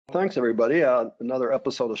Thanks, everybody. Another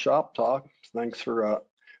episode of Shop Talk. Thanks for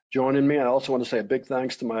joining me. I also want to say a big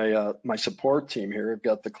thanks to my support team here. I've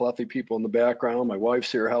got the Cluffy people in the background. My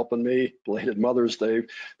wife's here helping me. Belated Mother's Day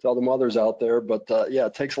to all the mothers out there. But yeah,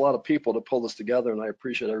 it takes a lot of people to pull this together, and I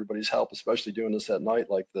appreciate everybody's help, especially doing this at night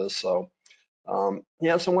like this. So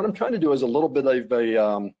yeah, so what I'm trying to do is a little bit of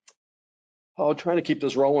a trying to keep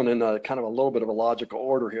this rolling in a kind of a little bit of a logical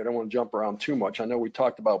order here. I don't want to jump around too much. I know we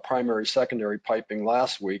talked about primary, secondary piping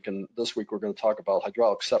last week, and this week we're going to talk about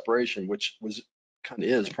hydraulic separation, which kind of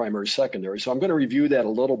is primary, secondary. So I'm going to review that a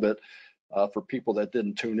little bit for people that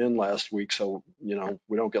didn't tune in last week, so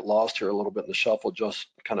we don't get lost here a little bit in the shuffle, just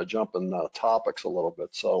kind of jumping topics a little bit.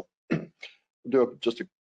 So we'll do just a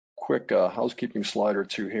quick housekeeping slide or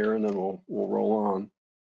two here, and then we'll roll on.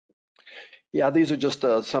 Yeah, these are just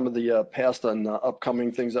some of the past and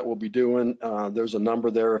upcoming things that we'll be doing. There's a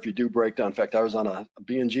number there if you do break down. In fact, I was on a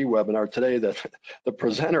B&G webinar today that the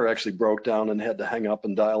presenter actually broke down and had to hang up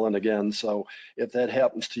and dial in again. So if that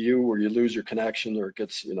happens to you, or you lose your connection, or it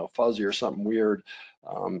gets fuzzy or something weird,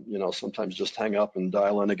 sometimes just hang up and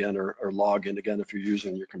dial in again, or log in again if you're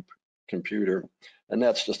using your computer. And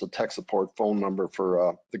that's just a tech support phone number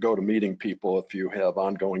for the GoToMeeting people. If you have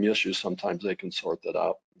ongoing issues, sometimes they can sort that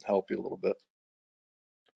out and help you a little bit.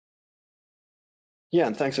 Yeah,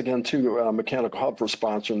 and thanks again to Mechanical Hub for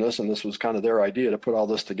sponsoring this, and this was kind of their idea to put all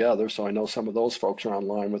this together. So I know some of those folks are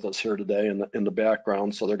online with us here today in the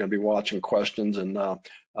background, so they're going to be watching questions. And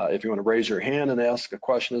if you want to raise your hand and ask a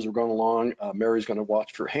question as we're going along, Mary's going to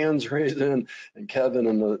watch for hands raised in, and Kevin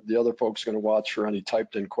and the other folks are going to watch for any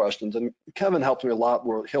typed in questions. And Kevin helps me a lot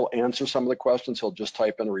where he'll answer some of the questions. He'll just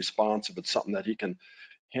type in a response if it's something that he can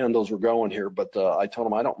handle as we're going here. But I told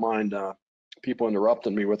him I don't mind people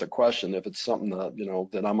interrupting me with a question if it's something that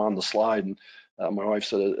that I'm on the slide. And my wife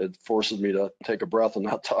said it forces me to take a breath and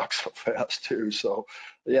not talk so fast too. So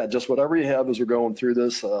yeah, just whatever you have as we're going through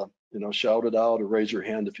this, shout it out or raise your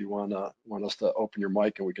hand if you want us to open your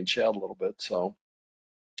mic and we can chat a little bit. So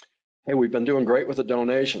hey, we've been doing great with the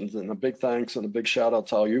donations, and a big thanks and a big shout out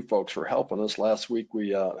to all you folks for helping us. Last week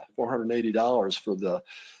we $480 for the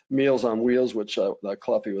Meals on Wheels, which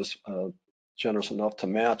Cluffy was generous enough to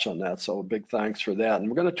match on that. So a big thanks for that. And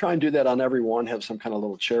we're going to try and do that on every one, have some kind of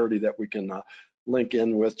little charity that we can link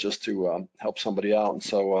in with just to help somebody out. And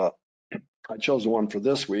so I chose one for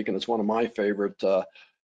this week, and it's one of my favorite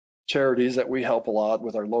charities that we help a lot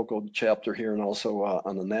with our local chapter here, and also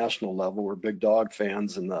on the national level. We're big dog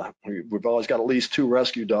fans, and we've always got at least 2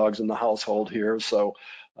 rescue dogs in the household here. So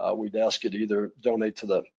we'd ask you to either donate to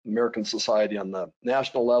the American Society on the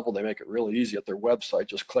national level. They make it really easy at their website.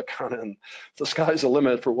 Just click on it, and the sky's the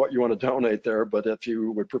limit for what you want to donate there. But if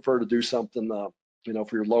you would prefer to do something,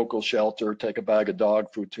 for your local shelter, take a bag of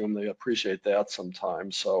dog food to them. They appreciate that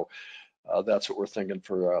sometimes. So that's what we're thinking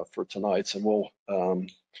for tonight's, and we'll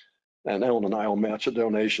and Ellen and I will match the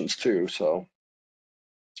donations too. So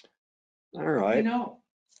all right.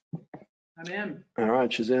 I'm in. All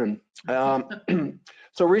right, she's in.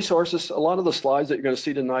 So resources, a lot of the slides that you're going to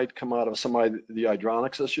see tonight come out of some of the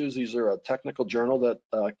hydronics issues. These are a technical journal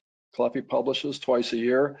that Cluffy publishes twice a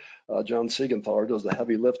year. John Siegenthaler does the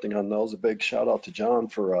heavy lifting on those. A big shout out to John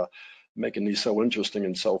for making these so interesting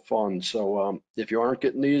and so fun. So if you aren't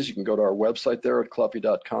getting these, you can go to our website there at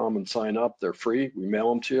cluffy.com and sign up. They're free. We mail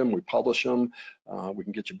them to you and we publish them. We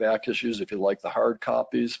can get you back issues if you like the hard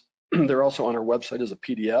copies. They're also on our website as a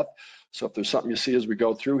PDF. So if there's something you see as we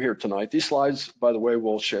go through here tonight, these slides, by the way,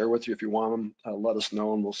 we'll share with you. If you want them, let us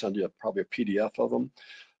know, and we'll send you probably a PDF of them.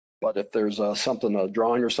 But if there's something, a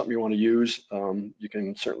drawing or something you want to use, you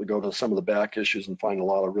can certainly go to some of the back issues and find a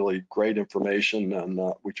lot of really great information. And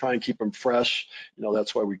we try and keep them fresh.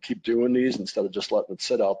 That's why we keep doing these instead of just letting it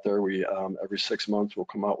sit out there. We every 6 months we'll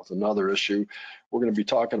come out with another issue. We're going to be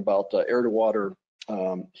talking about air-to-water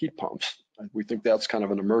heat pumps. We think that's kind of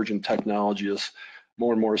an emerging technology as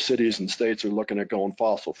more and more cities and states are looking at going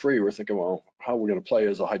fossil-free. We're thinking, well, how are we going to play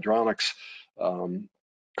as a hydronics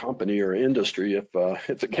company or industry if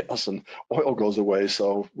the gas and oil goes away?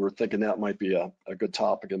 So we're thinking that might be a good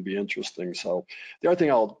topic and be interesting. So the other thing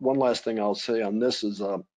one last thing I'll say on this is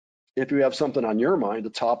if you have something on your mind, a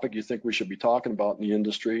topic you think we should be talking about in the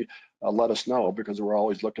industry, let us know, because we're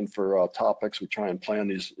always looking for topics. We try and plan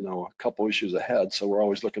these, a couple issues ahead. So we're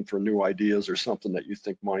always looking for new ideas or something that you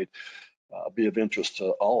think might be of interest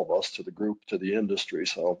to all of us, to the group, to the industry.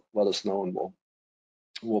 So let us know, and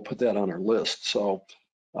we'll put that on our list. So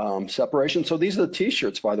separation. So these are the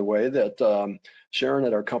t-shirts, by the way, that Sharon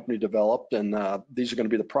at our company developed, and these are going to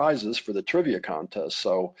be the prizes for the trivia contest.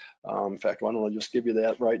 So in fact, why don't I just give you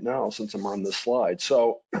that right now since I'm on this slide.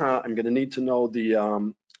 So I'm going to need to know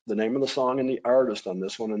the the name of the song and the artist on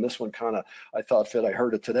this one. And this one kind of, I thought fit, I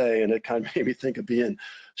heard it today, and it kind of made me think of being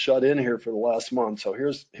shut in here for the last month. So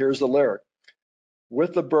here's the lyric.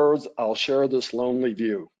 With the birds, I'll share this lonely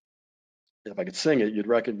view. If I could sing it, you'd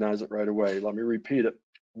recognize it right away. Let me repeat it.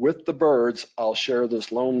 With the birds, I'll share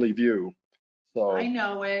this lonely view. So I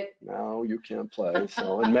know it. no, you can't play.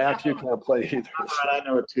 So, and Mac, you can't play either. So. I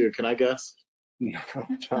know it too. Can I guess? No,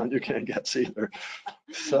 John, you can't guess either.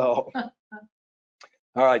 So,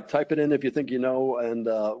 all right, type it in if you think you know, and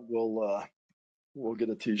we'll get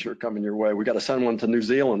a T-shirt coming your way. We got to send one to New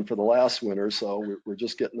Zealand for the last winter, so we're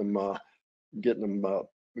just getting them.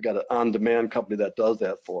 We got an on-demand company that does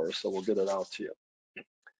that for us, so we'll get it out to you.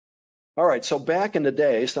 All right, so back in the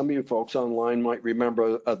day, some of you folks online might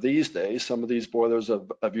remember these days, some of these boilers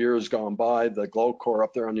of years gone by, the glow core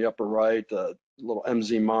up there on the upper right, the little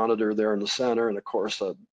MZ monitor there in the center, and of course,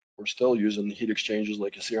 we're still using the heat exchangers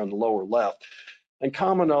like you see on the lower left. And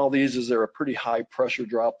common to all these is they're a pretty high pressure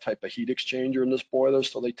drop type of heat exchanger in this boiler,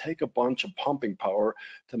 so they take a bunch of pumping power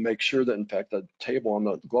to make sure that, in fact, the table on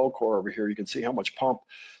the glow core over here, you can see how much pump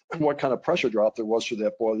and what kind of pressure drop there was through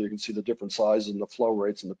that boiler. You can see the different sizes and the flow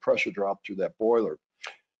rates and the pressure drop through that boiler.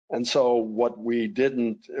 And so what we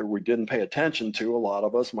didn't pay attention to, a lot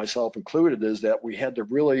of us, myself included, is that we had to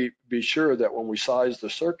really be sure that when we sized the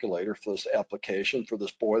circulator for this application, for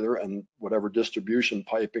this boiler and whatever distribution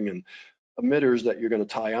piping and emitters that you're going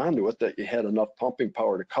to tie onto it, that you had enough pumping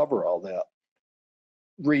power to cover all that.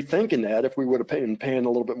 Rethinking that, if we would have been paying a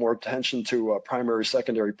little bit more attention to primary,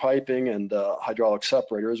 secondary piping and hydraulic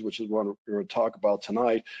separators, which is what we're going to talk about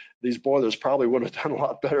tonight, these boilers probably would have done a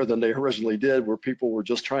lot better than they originally did, where people were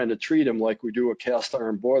just trying to treat them like we do a cast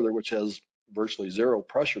iron boiler, which has virtually zero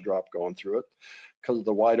pressure drop going through it. Because of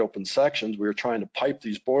the wide open sections, we were trying to pipe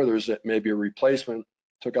these boilers that may be a replacement,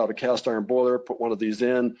 took out a cast iron boiler, put one of these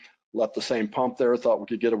in, left the same pump there, thought we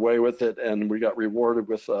could get away with it, and we got rewarded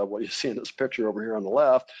with what you see in this picture over here on the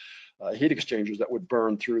left, heat exchangers that would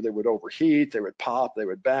burn through. They would overheat, they would pop, they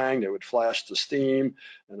would bang, they would flash to steam,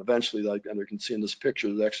 and eventually, like, and you can see in this picture,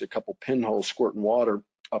 there's actually a couple pinholes squirting water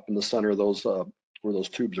up in the center of those, where those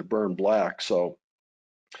tubes are burned black. So,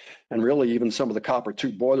 and really, even some of the copper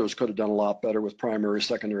tube boilers could have done a lot better with primary,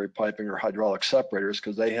 secondary piping or hydraulic separators,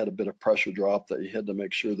 because they had a bit of pressure drop that you had to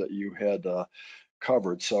make sure that you had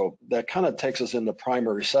covered. So that kind of takes us into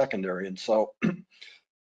primary, secondary. And so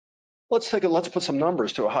let's put some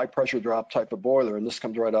numbers to a high pressure drop type of boiler. And this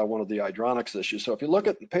comes right out of one of the hydronics issues. So if you look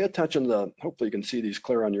at, pay attention to, hopefully you can see these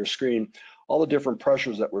clear on your screen, all the different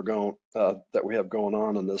pressures that that we have going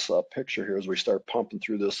on in this picture here as we start pumping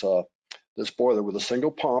through this boiler with a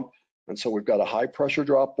single pump. And so we've got a high pressure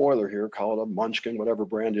drop boiler here, call it a Munchkin, whatever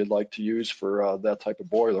brand you'd like to use for that type of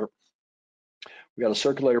boiler. We got a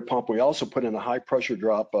circulator pump. We also put in a high pressure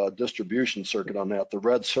drop distribution circuit on that, the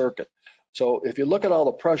red circuit. So if you look at all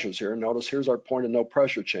the pressures here, notice here's our point of no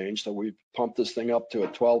pressure change. So we've pumped this thing up to a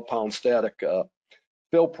 12-pound static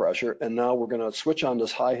fill pressure. And now we're going to switch on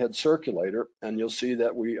this high head circulator. And you'll see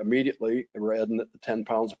that we're adding the 10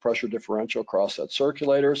 pounds of pressure differential across that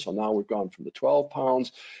circulator. So now we've gone from the 12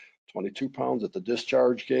 pounds, 22 pounds at the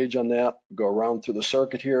discharge gauge on that, go around through the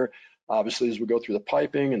circuit here. Obviously, as we go through the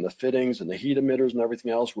piping and the fittings and the heat emitters and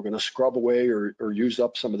everything else, we're going to scrub away or use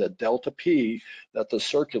up some of that delta P that the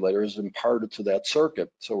circulator has imparted to that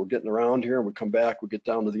circuit. So we're getting around here and we come back, we get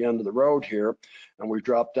down to the end of the road here, and we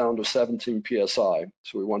drop down to 17 PSI.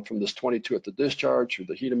 So we went from this 22 at the discharge through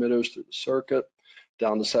the heat emitters, through the circuit,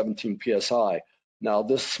 down to 17 PSI. Now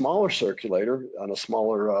this smaller circulator on a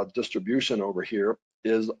smaller distribution over here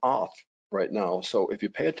is off right now. So if you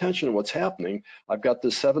pay attention to what's happening, I've got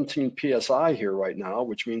this 17 PSI here right now,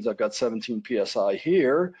 which means I've got 17 PSI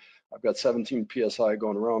here. I've got 17 PSI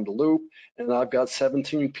going around the loop, and I've got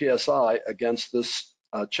 17 PSI against this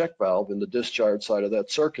check valve in the discharge side of that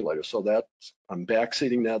circulator. So that's, I'm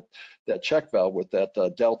backseating that check valve with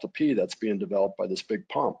that delta P that's being developed by this big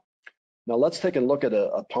pump. Now let's take a look at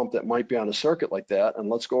a pump that might be on a circuit like that, and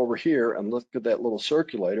let's go over here and look at that little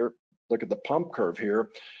circulator, look at the pump curve here.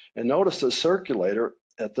 And notice the circulator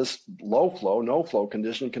at this low flow, no flow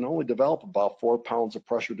condition can only develop about 4 pounds of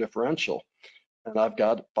pressure differential. And I've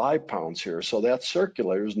got 5 pounds here. So that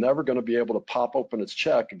circulator is never going to be able to pop open its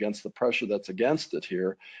check against the pressure that's against it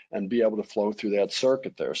here and be able to flow through that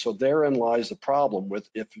circuit there. So therein lies the problem with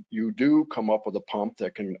if you do come up with a pump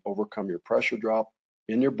that can overcome your pressure drop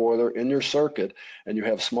in your boiler, in your circuit, and you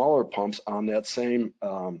have smaller pumps on that same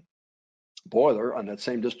boiler on that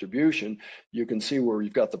same distribution, you can see where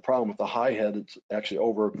you've got the problem with the high head. It's actually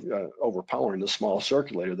overpowering the small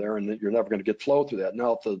circulator there, and you're never going to get flow through that.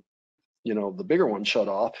 Now, if the bigger one shut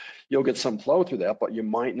off, you'll get some flow through that, but you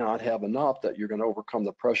might not have enough that you're going to overcome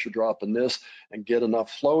the pressure drop in this and get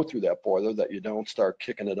enough flow through that boiler that you don't start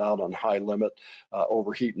kicking it out on high limit,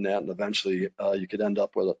 overheating that, and eventually you could end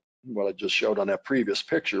up with what I just showed on that previous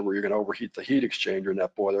picture, where you're going to overheat the heat exchanger in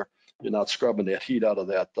that boiler. You're not scrubbing that heat out of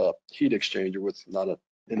that heat exchanger with not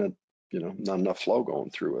enough flow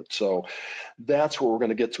going through it. So that's what we're going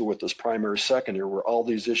to get to with this primary secondary, where all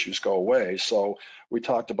these issues go away. So we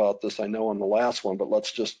talked about this, I know, on the last one, but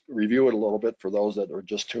let's just review it a little bit for those that are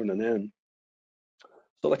just tuning in.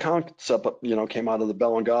 So the concept, came out of the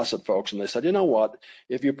Bell and Gossett folks, and they said, you know what,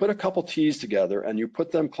 if you put a couple T's together and you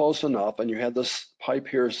put them close enough, and you had this pipe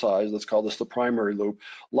here size, let's call this the primary loop,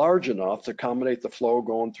 large enough to accommodate the flow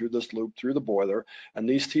going through this loop through the boiler, and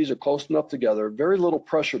these T's are close enough together, very little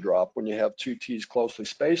pressure drop when you have two T's closely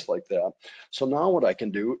spaced like that. So now what I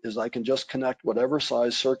can do is I can just connect whatever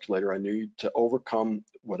size circulator I need to overcome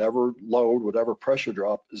whatever load, whatever pressure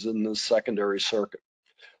drop is in this secondary circuit.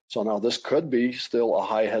 So now this could be still a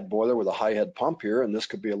high head boiler with a high head pump here, and this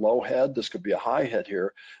could be a low head, this could be a high head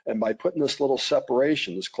here. And by putting this little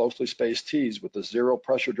separation, this closely spaced T's with the zero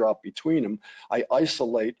pressure drop between them, I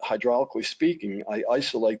isolate, hydraulically speaking, I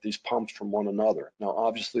isolate these pumps from one another. Now,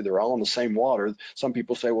 obviously they're all in the same water. Some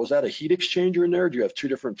people say, well, is that a heat exchanger in there? Do you have two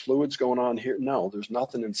different fluids going on here? No, there's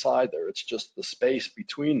nothing inside there. It's just the space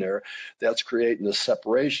between there that's creating this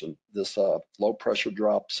separation, this low pressure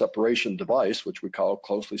drop separation device, which we call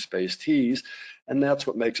closely spaced T's, and that's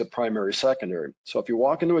what makes it primary secondary. So if you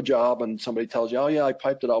walk into a job and somebody tells you, oh yeah, I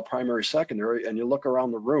piped it out primary secondary, and you look around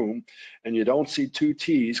the room and you don't see two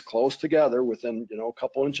T's close together within a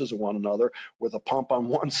couple inches of one another with a pump on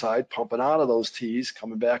one side pumping out of those T's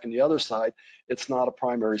coming back on the other side, it's not a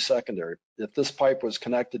primary secondary. If this pipe was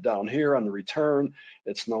connected down here on the return,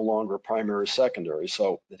 it's no longer primary secondary.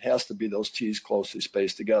 So it has to be those T's closely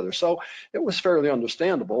spaced together. So it was fairly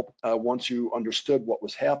understandable once you understood what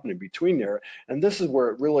was happening between there. And this is where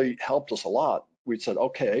it really helped us a lot. We said,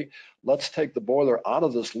 okay, let's take the boiler out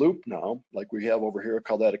of this loop now, like we have over here,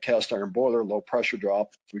 call that a cast iron boiler, low pressure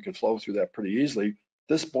drop. We can flow through that pretty easily.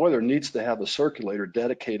 This boiler needs to have a circulator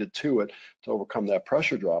dedicated to it to overcome that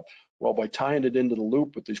pressure drop. Well, by tying it into the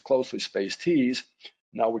loop with these closely spaced T's,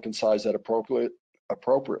 now we can size that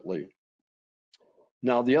appropriately.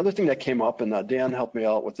 Now, the other thing that came up, and Dan helped me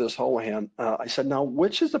out with this whole hand, I said, now,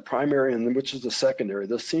 which is the primary and which is the secondary?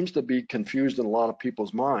 This seems to be confused in a lot of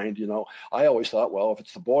people's mind. I always thought, well, if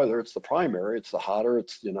it's the boiler, it's the primary. It's the hotter,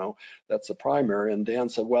 it's, that's the primary. And Dan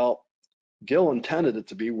said, well, Gil intended it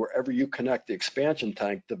to be wherever you connect the expansion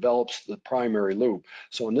tank develops the primary loop.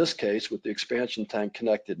 So in this case, with the expansion tank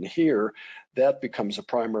connected in here, that becomes a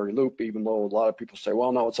primary loop, even though a lot of people say,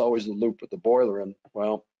 well, no, it's always the loop with the boiler. And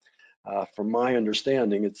well, from my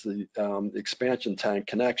understanding, it's the expansion tank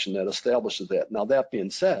connection that establishes that. Now, that being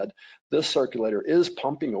said, this circulator is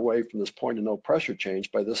pumping away from this point of no pressure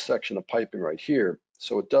change by this section of piping right here.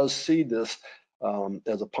 So it does see this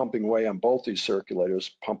as a pumping away on both these circulators,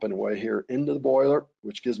 pumping away here into the boiler,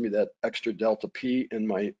 which gives me that extra delta P in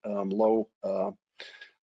my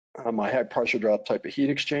my high pressure drop type of heat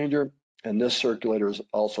exchanger. And this circulator is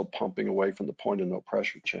also pumping away from the point of no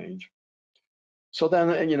pressure change. So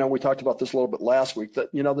then, we talked about this a little bit last week,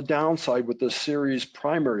 that, the downside with this series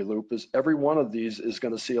primary loop is every one of these is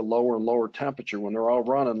going to see a lower and lower temperature when they're all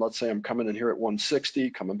running. Let's say I'm coming in here at 160,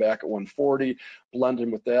 coming back at 140,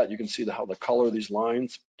 blending with that. You can see how the color of these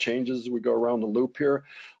lines changes as we go around the loop here.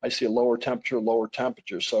 I see a lower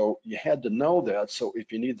temperature. So you had to know that. So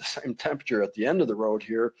if you need the same temperature at the end of the road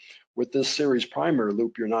here, with this series primary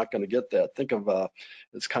loop, you're not going to get that. Think of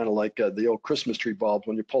it's kind of like the old Christmas tree bulbs.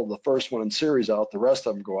 When you pull the first one in series out, the rest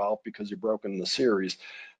of them go out because you're broken the series.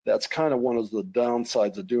 That's kind of one of the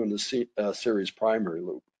downsides of doing the series primary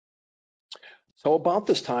loop. So about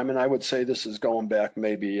this time, and I would say this is going back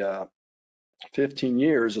maybe 15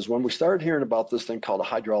 years, is when we started hearing about this thing called a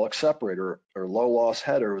hydraulic separator, or low loss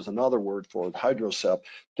header was another word for it, hydrosep,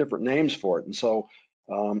 different names for it. And so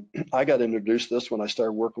I got introduced to this when I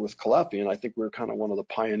started working with Calliope, and I think we were kind of one of the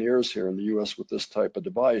pioneers here in the US with this type of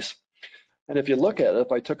device. And if you look at it,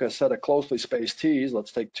 if I took a set of closely spaced T's,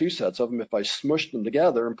 let's take two sets of them, if I smushed them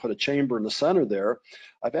together and put a chamber in the center there,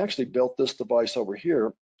 I've actually built this device over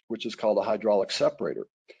here, which is called a hydraulic separator.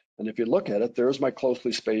 And if you look at it, there's my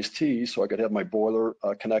closely spaced T, so I could have my boiler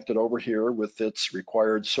connected over here with its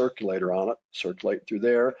required circulator on it, circulate through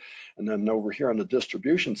there. And then over here on the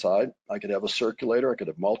distribution side, I could have a circulator, I could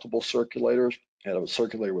have multiple circulators, I could have a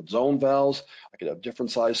circulator with zone valves, I could have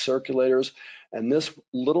different size circulators. And this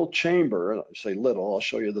little chamber, I say little, I'll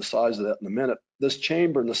show you the size of that in a minute. This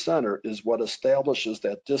chamber in the center is what establishes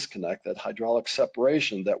that disconnect, that hydraulic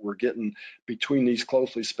separation that we're getting between these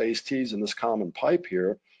closely spaced tees and this common pipe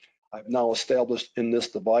here. I've now established in this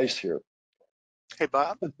device here. Hey,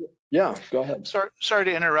 Bob. Yeah, go ahead. Sorry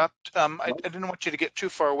to interrupt. I didn't want you to get too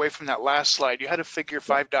far away from that last slide. You had a figure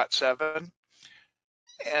 5.7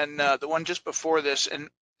 and the one just before this.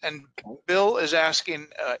 And Bill is asking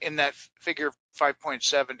in that figure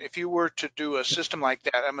 5.7, if you were to do a system like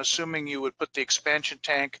that, I'm assuming you would put the expansion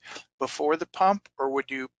tank before the pump, or would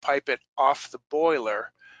you pipe it off the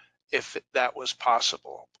boiler if that was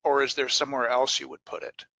possible? Or is there somewhere else you would put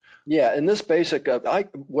it? Yeah, in this basic,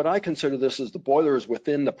 what I consider this is the boiler is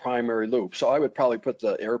within the primary loop. So I would probably put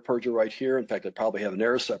the air purger right here. In fact, I'd probably have an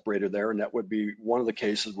air separator there, and that would be one of the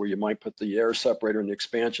cases where you might put the air separator and the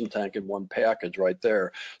expansion tank in one package right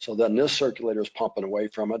there. So then this circulator is pumping away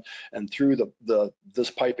from it, and through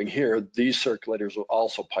this piping here, these circulators will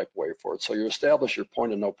also pipe away for it. So you establish your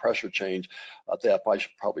point of no pressure change. That I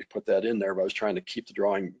should probably put that in there, but I was trying to keep the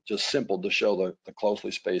drawing just simple to show the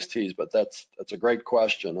closely spaced tees. But that's a great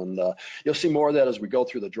question, and you'll see more of that as we go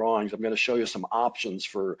through the drawings. I'm going to show you some options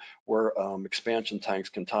for where expansion tanks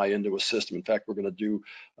can tie into a system. In fact, we're going to do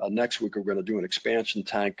next week, we're going to do an expansion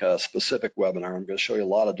tank specific webinar. I'm going to show you a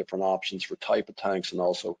lot of different options for type of tanks and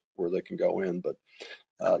also where they can go in. But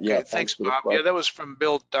okay, yeah, thanks, Bob. Yeah, that was from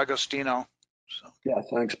Bill D'Agostino. So. Yeah,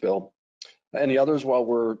 thanks, Bill. Any others while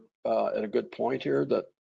we're at a good point here that?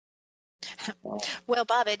 Well,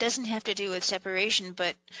 Bob, it doesn't have to do with separation,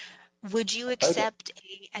 but would you accept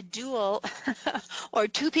a duel or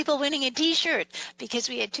two people winning a t-shirt? Because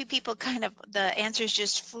we had two people the answers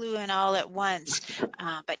just flew in all at once.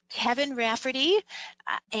 But Kevin Rafferty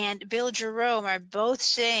and Bill Jerome are both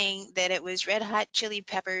saying that it was Red Hot Chili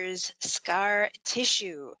Peppers Scar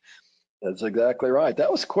Tissue. That's exactly right.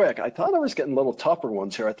 That was quick. I thought I was getting a little tougher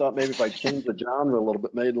ones here. I thought maybe if I changed the genre a little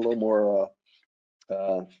bit, made it a little more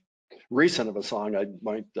recent of a song, I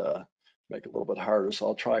might make it a little bit harder. So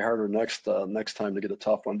I'll try harder next time to get a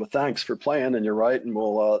tough one. But thanks for playing, and you're right. And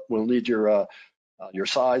we'll need your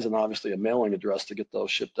size and obviously a mailing address to get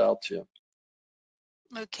those shipped out to you.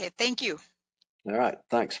 Okay, thank you. All right,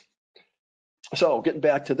 thanks. So getting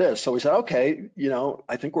back to this, so we said, okay,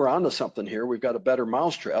 I think we're onto something here. We've got a better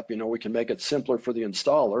mousetrap. We can make it simpler for the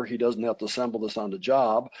installer. He doesn't have to assemble this on the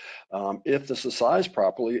job. If this is sized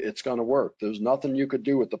properly, it's going to work. There's nothing you could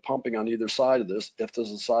do with the pumping on either side of this if this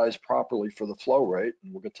is sized properly for the flow rate,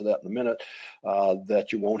 and we'll get to that in a minute,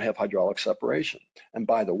 that you won't have hydraulic separation. And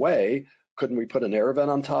by the way, couldn't we put an air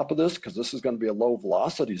vent on top of this? Because this is going to be a low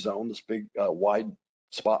velocity zone, this big wide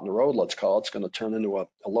spot in the road, let's call it. It's going to turn into a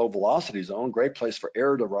low velocity zone. Great place for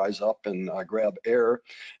air to rise up and grab air.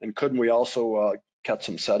 And couldn't we also catch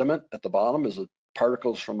some sediment at the bottom as the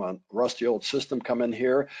particles from a rusty old system come in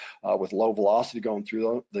here with low velocity going through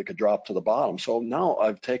them, they could drop to the bottom. So now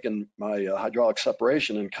I've taken my hydraulic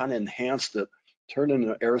separation and kind of enhanced it, turned it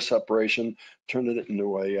into air separation, turned it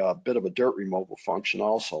into a bit of a dirt removal function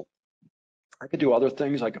also. I could do other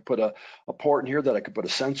things. I could put a port in here that I could put a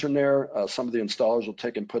sensor in there. Some of the installers will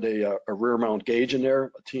take and put a rear mount gauge in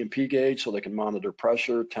there, a TMP gauge, so they can monitor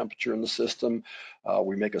pressure, temperature in the system.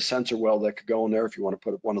 We make a sensor well that could go in there if you want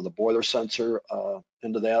to put one of the boiler sensor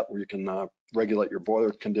into that, where you can regulate your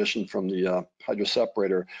boiler condition from the hydro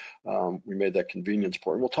separator. We made that convenience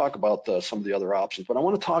port. And we'll talk about some of the other options, but I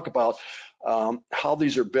want to talk about how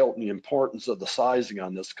these are built and the importance of the sizing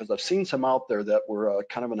on this, because I've seen some out there that were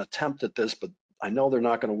kind of an attempt at this, but I know they're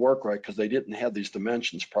not going to work right because they didn't have these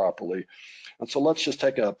dimensions properly. And so let's just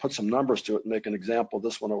put some numbers to it and make an example of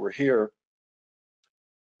this one over here.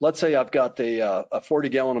 Let's say I've got a 40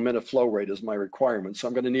 gallon a minute flow rate as my requirement. So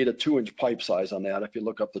I'm going to need a 2-inch pipe size on that. If you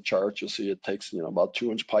look up the chart, you'll see it takes about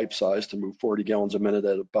 2-inch pipe size to move 40 gallons a minute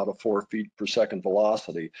at about a 4 feet per second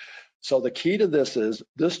velocity. So the key to this is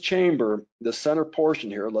this chamber, the center portion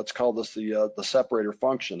here, let's call this the separator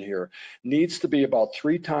function here, needs to be about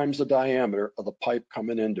 3 times the diameter of the pipe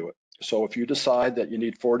coming into it. So if you decide that you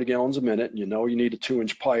need 40 gallons a minute and you need a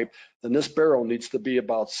 2-inch pipe, then this barrel needs to be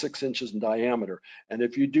about 6 inches in diameter. And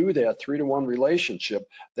if you do that 3-to-1 relationship,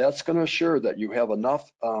 that's going to assure that you have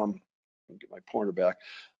enough, let me get my pointer back,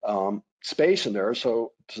 space in there,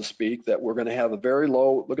 so to speak, that we're going to have a very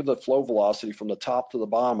low, look at the flow velocity from the top to the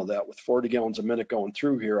bottom of that with 40 gallons a minute going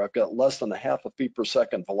through here. I've got less than a half a feet per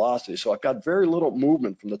second velocity. So I've got very little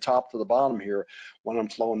movement from the top to the bottom here when I'm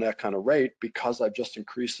flowing that kind of rate, because I've just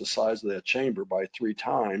increased the size of that chamber by 3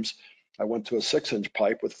 times. I went to a 6-inch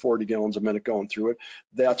pipe with 40 gallons a minute going through it.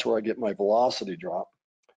 That's where I get my velocity drop.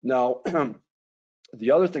 Now,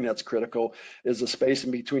 The other thing that's critical is the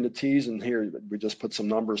spacing between the tees, and here we just put some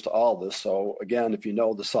numbers to all this. So again, if you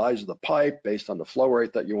know the size of the pipe based on the flow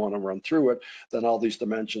rate that you want to run through it, then all these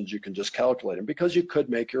dimensions you can just calculate them, because you could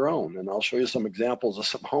make your own. And I'll show you some examples of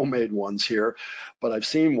some homemade ones here, but I've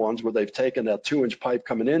seen ones where they've taken that 2-inch pipe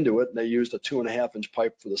coming into it and they used a 2.5-inch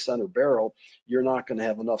pipe for the center barrel. You're not going to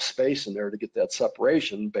have enough space in there to get that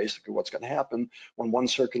separation. Basically what's going to happen when one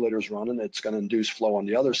circulator is running, it's going to induce flow on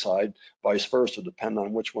the other side, vice versa, depending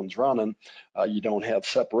on which one's running. You don't have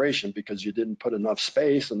separation because you didn't put enough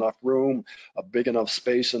space, enough room, a big enough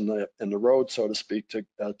space in the road, so to speak, to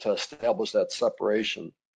establish that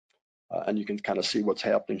separation. And you can kind of see what's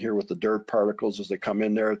happening here with the dirt particles as they come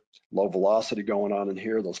in there. Low velocity going on in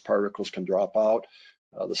here. Those particles can drop out.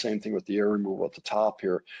 The same thing with the air removal at the top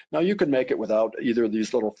here. Now you can make it without either of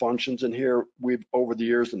these little functions in here. We've over the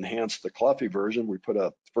years enhanced the Cluffy version.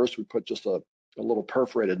 First we put just a little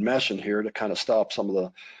perforated mesh in here to kind of stop some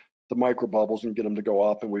of the micro bubbles and get them to go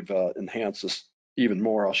up, and we've enhanced this even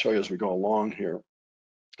more. I'll show you as we go along here.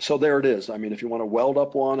 So there it is. I mean, if you want to weld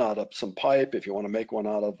up one out of some pipe, if you want to make one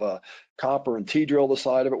out of copper and T-drill the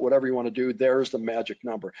side of it, whatever you want to do, there's the magic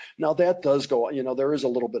number. Now that does go, there is a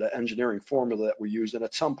little bit of engineering formula that we use, and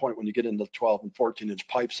at some point when you get into 12 and 14-inch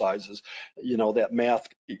pipe sizes, that math,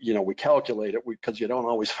 we calculate it because you don't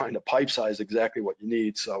always find a pipe size exactly what you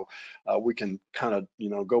need. So we can kind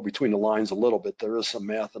of, go between the lines a little bit. There is some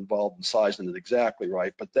math involved in sizing it exactly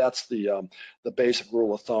right, but that's the basic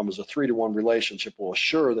rule of thumb is a 3-to-1 relationship will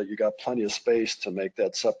assure that you got plenty of space to make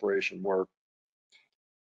that separation work.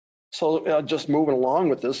 So just moving along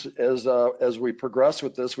with this, as we progress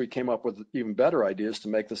with this, we came up with even better ideas to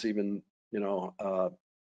make this even,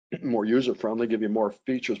 more user-friendly, give you more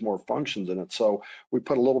features, more functions in it. So we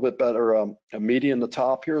put a little bit better a media in the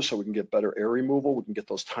top here so we can get better air removal. We can get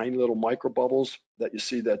those tiny little micro bubbles that you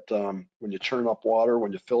see that when you churn up water,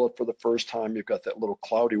 when you fill it for the first time, you've got that little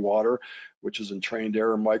cloudy water, which is entrained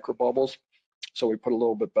air and micro bubbles. So we put a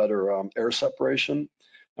little bit better air separation.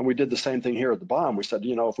 And we did the same thing here at the bottom. We said,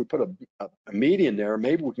 if we put a media in there,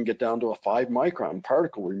 maybe we can get down to a 5-micron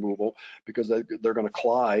particle removal because they're going to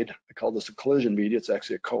collide. I call this a collision media. It's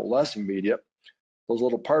actually a coalescing media. Those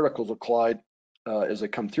little particles will collide as they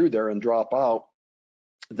come through there and drop out.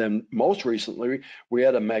 Then most recently, we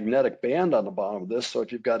had a magnetic band on the bottom of this. So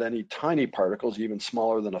if you've got any tiny particles, even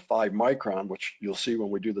smaller than a 5-micron, which you'll see when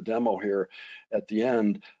we do the demo here at the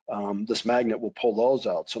end, this magnet will pull those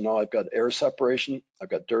out. So now I've got air separation, I've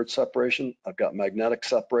got dirt separation, I've got magnetic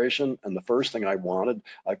separation, and the first thing I wanted,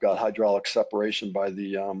 I've got hydraulic separation by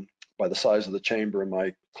the size of the chamber and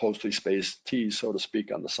my closely spaced tees, so to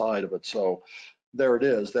speak, on the side of it. So there it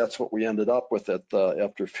is. That's what we ended up with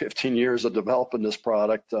after 15 years of developing this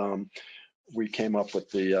product. We came up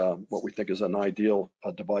with what we think is an ideal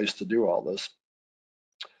device to do all this.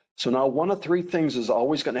 So now one of 3 things is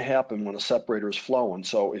always going to happen when a separator is flowing.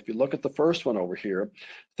 So if you look at the first one over here,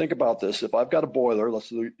 think about this. If I've got a boiler,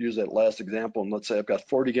 let's use that last example, and let's say I've got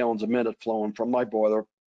 40 gallons a minute flowing from my boiler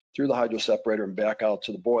through the hydro separator and back out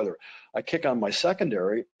to the boiler. I kick on my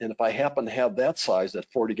secondary, and if I happen to have that size,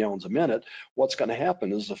 that 40 gallons a minute, what's going to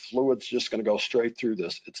happen is the fluid's just going to go straight through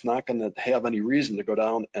this. It's not going to have any reason to go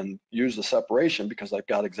down and use the separation because I've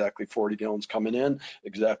got exactly 40 gallons coming in,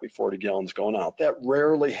 exactly 40 gallons going out. That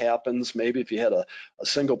rarely happens. Maybe if you had a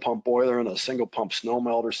single pump boiler and a single pump snow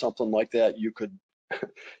melt or something like that, you could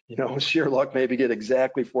sheer luck, maybe get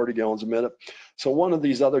exactly 40 gallons a minute. So one of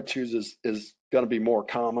these other twos is going to be more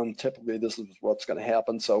common. Typically, this is what's going to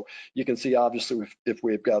happen. So you can see, obviously, if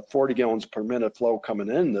we've got 40 gallons per minute flow coming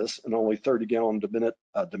in this and only 30 gallon a minute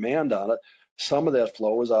demand on it, some of that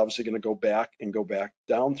flow is obviously going to go back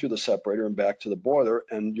down through the separator and back to the boiler,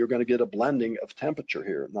 and you're going to get a blending of temperature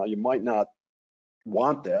here. Now, you might not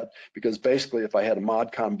want that because basically if I had a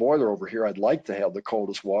ModCon boiler over here, I'd like to have the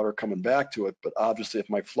coldest water coming back to it, but obviously if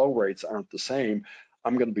my flow rates aren't the same,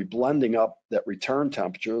 I'm going to be blending up that return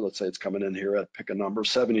temperature. Let's say it's coming in here at, pick a number,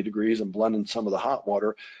 70 degrees, and blending some of the hot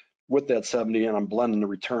water with that 70, and I'm blending the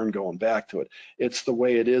return going back to it. It's the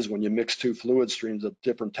way it is when you mix 2 fluid streams at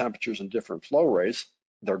different temperatures and different flow rates,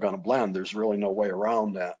 they're going to blend. There's really no way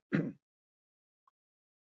around that.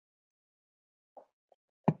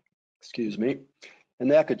 Excuse me.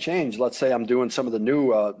 And that could change. Let's say I'm doing some of the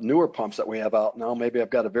newer pumps that we have out now. Maybe I've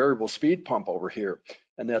got a variable speed pump over here,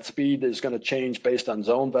 and that speed is going to change based on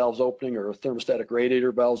zone valves opening or thermostatic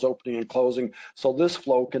radiator valves opening and closing. So this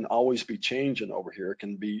flow can always be changing over here. It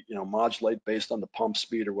can be, modulate based on the pump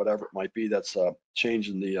speed or whatever it might be. That's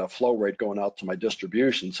changing the flow rate going out to my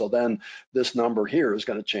distribution. So then this number here is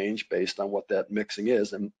going to change based on what that mixing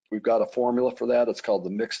is, and we've got a formula for that. It's called the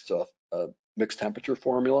mixed mixed temperature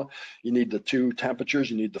formula. You need the two temperatures,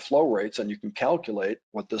 you need the flow rates, and you can calculate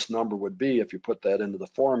what this number would be if you put that into the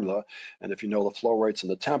formula. And if you know the flow rates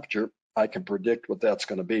and the temperature, I can predict what that's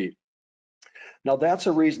going to be. Now that's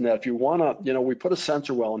a reason that if you want to, we put a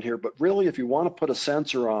sensor well in here, but really if you want to put a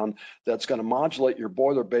sensor on that's going to modulate your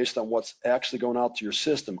boiler based on what's actually going out to your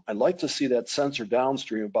system, I'd like to see that sensor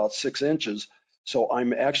downstream about 6 inches. So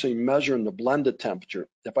I'm actually measuring the blended temperature.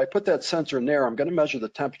 If I put that sensor in there, I'm going to measure the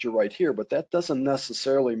temperature right here, but that doesn't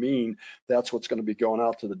necessarily mean that's what's going to be going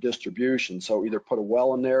out to the distribution. So either put a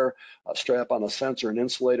well in there, strap on a sensor and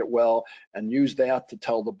insulate it well, and use that to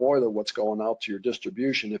tell the boiler what's going out to your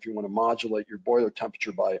distribution if you want to modulate your boiler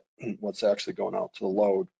temperature by what's actually going out to the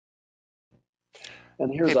load.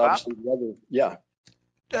 And here's Hey, Bob? obviously the other, yeah.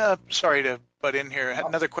 Sorry to butt in here.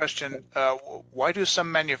 Another question. Why do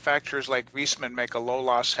some manufacturers like Viessmann make a low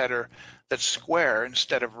loss header that's square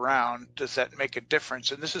instead of round? Does that make a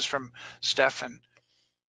difference? And this is from Stefan.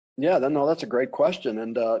 Yeah, no, that's a great question.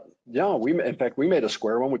 And yeah, in fact, we made a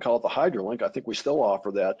square one. We call it the HydroLink. I think we still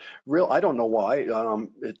offer that. I don't know why.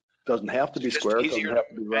 It doesn't have to be square. It doesn't have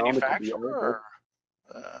to be round. It could be oval.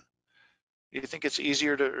 Do you think it's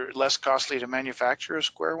easier or less costly to manufacture a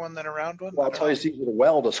square one than a round one? Well, I'll tell you, it's easier to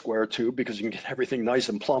weld a square tube because you can get everything nice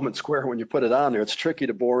and plumb and square when you put it on there. It's tricky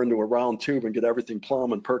to bore into a round tube and get everything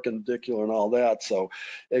plumb and perpendicular and all that. So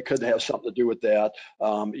it could have something to do with that.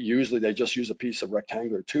 Usually they just use a piece of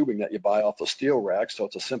rectangular tubing that you buy off the steel rack. So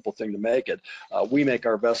it's a simple thing to make it. We make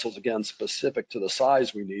our vessels, again, specific to the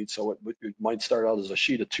size we need. So it might start out as a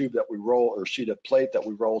sheet of tube that we roll, or sheet of plate that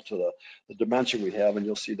we roll to the dimension we have, and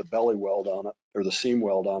you'll see the belly weld on it, or the seam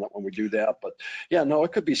weld on it when we do that. But yeah, no,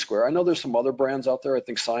 it could be square. I know there's some other brands out there. I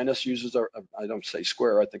think Sinus uses I don't say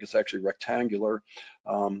square, I think it's actually rectangular.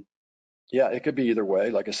 Yeah, it could be either way.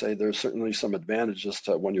 Like I say, there's certainly some advantages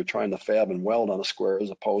to when you're trying to fab and weld on a square as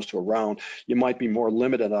opposed to a round. You might be more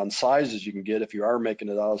limited on sizes you can get. If you are making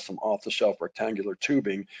it out of some off-the-shelf rectangular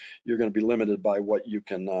tubing, you're going to be limited by what you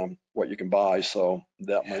can buy. So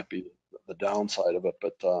that might be the downside of it.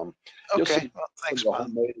 But you'll see thanks, some of the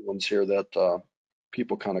homemade ones here that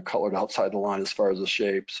people kind of colored outside the line as far as the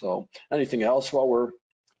shape. So anything else while we're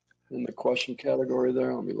in the question category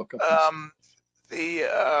there? Let me look up.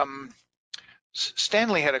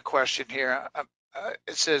 Stanley had a question here.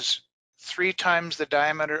 It says 3 times the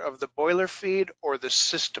diameter of the boiler feed or the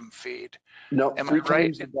system feed. No, am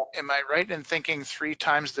I right in thinking 3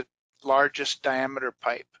 times the largest diameter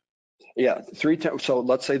pipe? Yeah, 3 times. So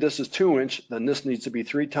let's say this is 2 inch, then this needs to be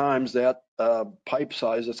 3 times that pipe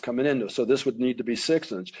size that's coming into. So this would need to be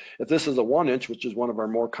 6 inch. If this is a 1 inch, which is one of our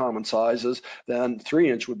more common sizes, then 3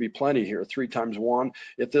 inch would be plenty here. 3 times 1.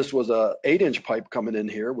 If this was a 8 inch pipe coming in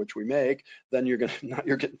here, which we make, then you're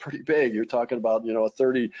getting pretty big. You're talking about a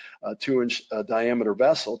 32 inch diameter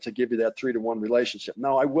vessel to give you that 3-to-1 relationship.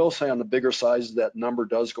 Now I will say on the bigger sizes that number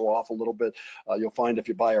does go off a little bit. You'll find if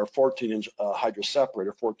you buy our 14 inch hydro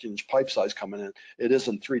separator, 14 inch pipe size coming in, it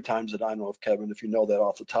isn't 3 times that. I don't know if Kevin, if you know that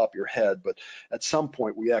off the top of your head, but at some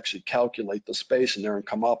point we actually calculate the space in there and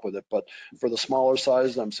come up with it. But for the smaller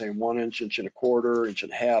sizes, I'm saying 1 inch, 1.25 inches,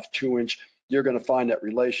 1.5 inches, 2 inch, you're going to find that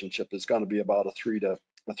relationship is going to be about a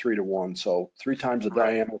 3-to-1. So 3 times the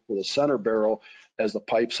diameter for the center barrel as the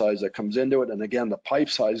pipe size that comes into it. And again, the pipe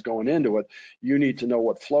size going into it, you need to know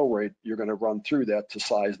what flow rate you're going to run through that to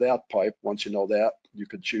size that pipe. Once you know that, you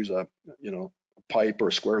could choose a pipe or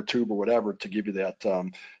a square tube or whatever to give you that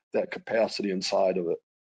that capacity inside of it.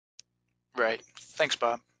 Right. Thanks,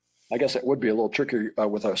 Bob. I guess it would be a little tricky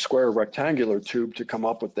with a square rectangular tube to come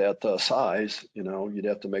up with that size. You'd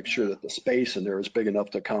have to make sure that the space in there is big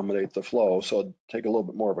enough to accommodate the flow. So it'd take a little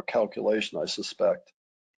bit more of a calculation, I suspect.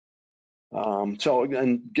 So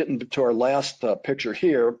again, getting to our last picture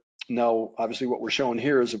here. Now, obviously what we're showing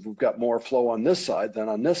here is if we've got more flow on this side than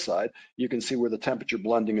on this side, you can see where the temperature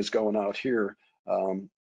blending is going out here.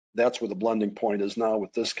 That's where the blending point is now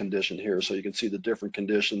with this condition here. So you can see the different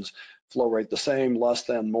conditions, flow rate the same, less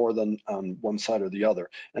than, more than on one side or the other.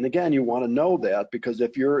 And again, you want to know that because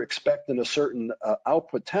if you're expecting a certain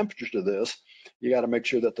output temperature to this, you got to make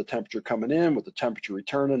sure that the temperature coming in with the temperature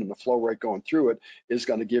returning and the flow rate going through it is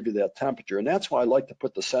going to give you that temperature. And that's why I like to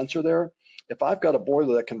put the sensor there. If I've got a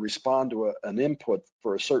boiler that can respond to an input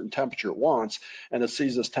for a certain temperature it wants, and it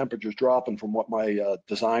sees this temperature's dropping from what my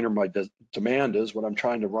design or my demand is, what I'm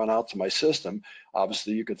trying to run out to my system,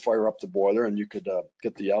 obviously you could fire up the boiler and you could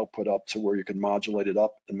get the output up to where you can modulate it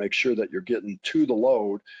up and make sure that you're getting to the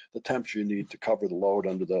load, the temperature you need to cover the load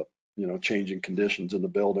under the changing conditions in the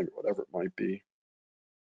building or whatever it might be.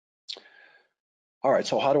 All right,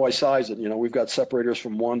 so how do I size it? We've got separators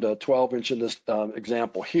from 1 to 12 inch in this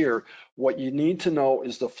example here. What you need to know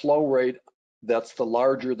is the flow rate that's the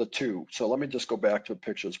larger of the two. So let me just go back to a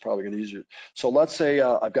picture. It's probably going to be easier. So let's say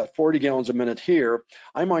I've got 40 gallons a minute here.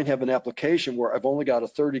 I might have an application where I've only got a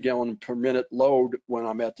 30 gallon per minute load when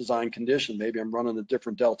I'm at design condition. Maybe I'm running a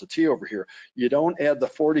different delta T over here. You don't add the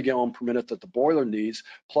 40 gallon per minute that the boiler needs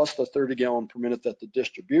plus the 30 gallon per minute that the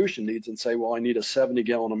distribution needs and say, well, I need a 70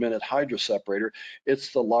 gallon a minute hydro separator.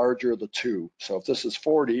 It's the larger of the two. So if this is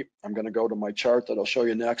 40, I'm going to go to my chart that I'll show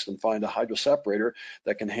you next and find a hydro separator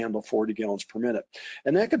that can handle 40 gallons per minute.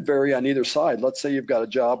 And that could vary on either side. Let's say you've got a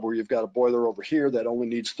job where you've got a boiler over here that only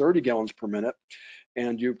needs 30 gallons per minute,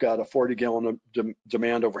 and you've got a 40 gallon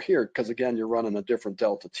demand over here, because again, you're running a different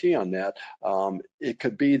delta T on that. It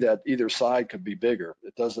could be that either side could be bigger.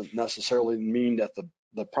 It doesn't necessarily mean that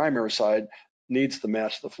the primary side needs to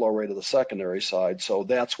match the flow rate of the secondary side. So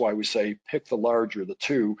that's why we say pick the larger of the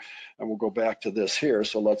two. And we'll go back to this here.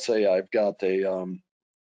 So let's say I've got a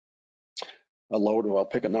load, or I'll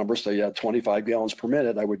pick a number, say 25 gallons per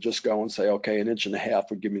minute, I would just go and say, okay, 1.5 inches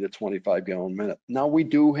would give me the 25 gallon minute. Now we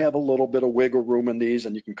do have a little bit of wiggle room in these,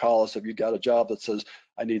 and you can call us if you've got a job that says,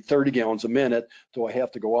 I need 30 gallons a minute. Do I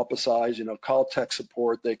have to go up a size? Call tech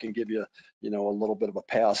support. They can give you, a little bit of a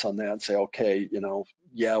pass on that and say, okay,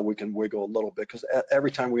 yeah, we can wiggle a little bit, because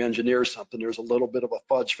every time we engineer something, there's a little bit of a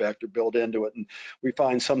fudge factor built into it. And we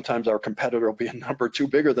find sometimes our competitor will be a number two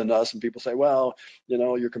bigger than us, and people say, well,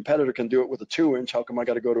 your competitor can do it with a 2-inch. How come I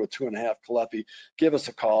got to go to a 2.5 Calliope? Give us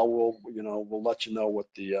a call. We'll let you know what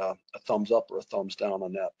the a thumbs up or a thumbs down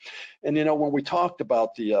on that. And when we talked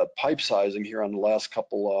about the pipe sizing here on the last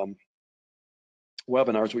couple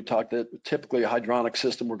webinars, we talked that typically a hydronic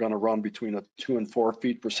system, we're going to run between a 2 and 4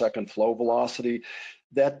 feet per second flow velocity.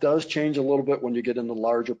 That does change a little bit when you get into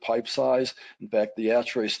larger pipe size. In fact, the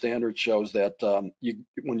ASHRAE standard shows that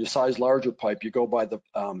when you size larger pipe, you go by the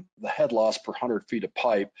head loss per 100 feet of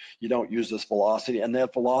pipe. You don't use this velocity, and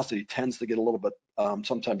that velocity tends to get a little bit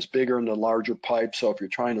sometimes bigger in the larger pipe. So if you're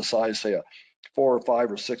trying to size, say, a 4 or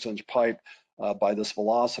 5 or 6 inch pipe, by this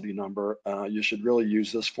velocity number, you should really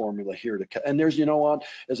use this formula here and there's,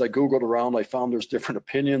 as I Googled around, I found there's different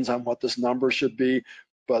opinions on what this number should be.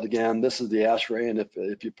 But again, this is the ASHRAE, and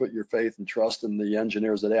if you put your faith and trust in the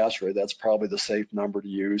engineers at ASHRAE, that's probably the safe number to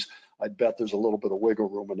use. I bet there's a little bit of wiggle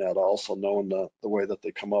room in that also, knowing the way that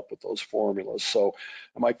they come up with those formulas. So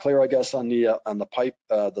am I clear, I guess, on the pipe,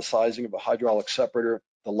 the sizing of a hydraulic separator,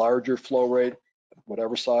 the larger flow rate,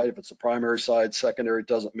 whatever side, if it's a primary side, secondary,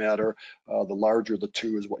 doesn't matter. The larger the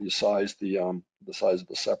two is what you size the size of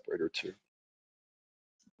the separator to.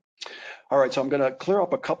 All right, so I'm going to clear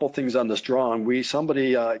up a couple things on this drawing.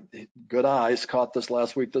 Somebody, good eyes, caught this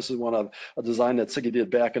last week. This is one of a design that Siggy did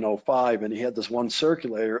back in 05, and he had this one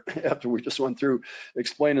circulator after we just went through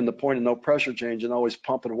explaining the point of no pressure change and always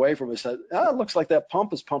pumping away from it. He said, it looks like that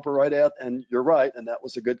pump is pumping right at, and you're right, and that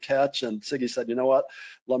was a good catch. And Siggy said, you know what,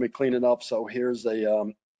 let me clean it up. So here's a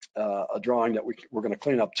drawing that we're going to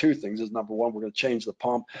clean up two things. Is number one, we're going to change the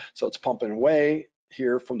pump so it's pumping away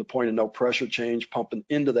here from the point of no pressure change, pumping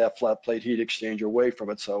into that flat plate heat exchanger away from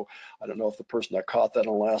it. So I don't know if the person that caught that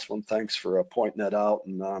on the last one, thanks for pointing that out.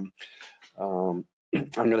 And I'm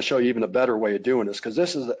going to show you even a better way of doing this, because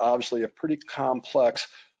this is obviously a pretty complex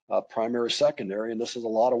primary secondary, and this is a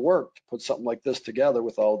lot of work to put something like this together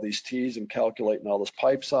with all these T's and calculating all this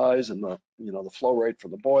pipe size and the flow rate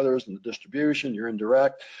from the boilers and the distribution, your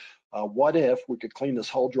indirect. What if we could clean this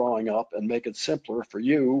whole drawing up and make it simpler for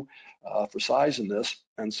you for sizing this?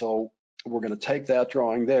 And so we're going to take that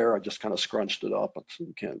drawing there. I just kind of scrunched it up so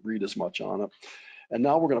you can't read as much on it. And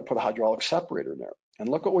now we're going to put a hydraulic separator in there. And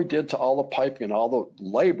look what we did to all the piping and all the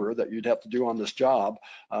labor that you'd have to do on this job.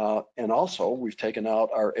 And also, we've taken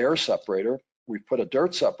out our air separator. We put a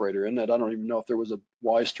dirt separator in that. I don't even know if there was a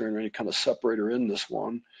Y-string or any kind of separator in this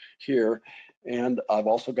one here. And I've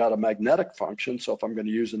also got a magnetic function. So if I'm going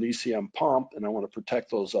to use an ECM pump and I want to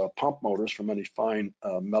protect those pump motors from any fine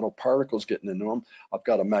metal particles getting into them, I've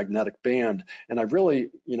got a magnetic band. And I've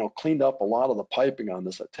really, cleaned up a lot of the piping on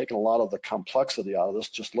this. I've taken a lot of the complexity out of this.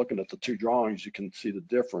 Just looking at the two drawings, you can see the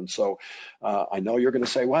difference. So I know you're going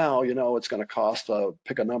to say, well, it's going to cost,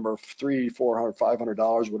 pick a number, $300, $400,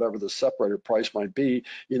 $500, whatever the separator price might be.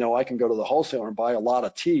 I can go to the wholesaler and buy a lot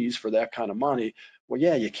of T's for that kind of money. Well,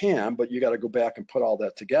 yeah, you can, but you got to go back and put all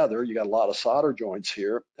that together. You got a lot of solder joints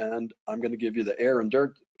here, and I'm going to give you the air and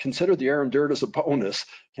dirt. Consider the air and dirt as a bonus.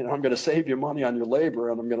 I'm going to save you money on your labor,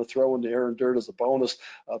 and I'm going to throw in the air and dirt as a bonus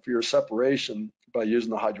for your separation by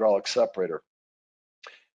using the hydraulic separator.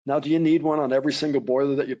 Now, do you need one on every single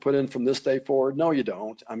boiler that you put in from this day forward? No, you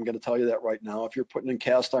don't. I'm going to tell you that right now. If you're putting in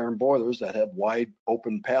cast iron boilers that have wide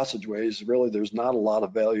open passageways, really there's not a lot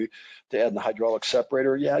of value to add in the hydraulic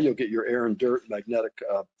separator. Yeah, you'll get your air and dirt magnetic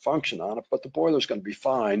function on it, but the boiler's going to be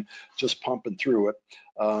fine just pumping through it.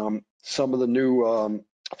 Some of the new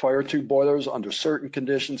fire tube boilers under certain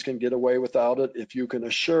conditions can get away without it. If you can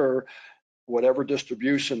assure whatever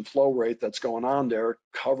distribution flow rate that's going on there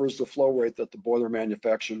covers the flow rate that the boiler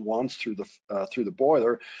manufacturer wants through the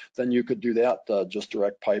boiler, then you could do that. Just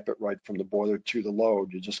direct pipe it right from the boiler to the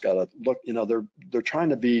load. You just got to look. You know, they're trying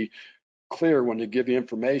to be clear when you give you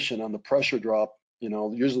information on the pressure drop. You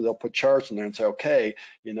know, usually they'll put charts in there and say, okay,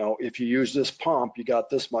 you know, if you use this pump, you got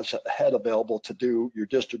this much head available to do your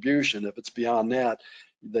distribution. If it's beyond that,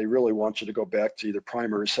 they really want you to go back to either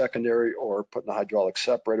primary, secondary, or putting a hydraulic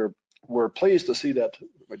separator. We're pleased to see that. What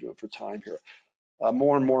am I doing for time here?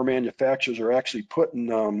 More and more manufacturers are actually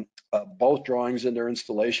putting both drawings in their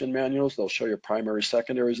installation manuals. They'll show you primary,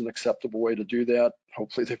 secondary is an acceptable way to do that.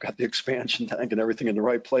 Hopefully they've got the expansion tank and everything in the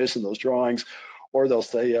right place in those drawings. Or they'll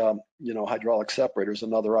say, you know, hydraulic separator is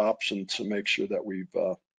another option to make sure that we've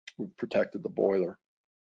protected the boiler.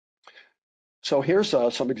 So here's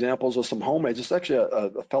some examples of some homemades. It's actually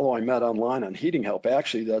a fellow I met online on Heating Help,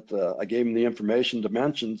 actually, that I gave him the information,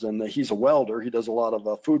 dimensions, and he's a welder. He does a lot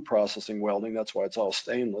of food processing welding. That's why it's all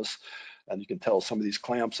stainless. And you can tell some of these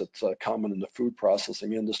clamps, it's common in the food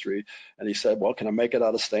processing industry. And he said, well, can I make it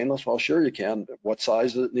out of stainless? Well, sure you can. What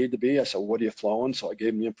size does it need to be? I said, what are you flowing? So I gave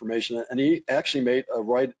him the information. And he actually made a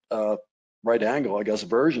right angle, I guess,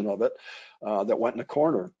 version of it that went in a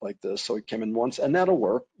corner like this. So it came in once, and that'll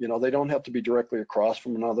work. You know, they don't have to be directly across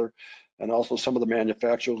from another. And also some of the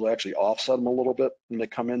manufacturers will actually offset them a little bit when they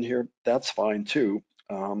come in here. That's fine too.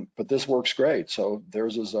 But this works great. So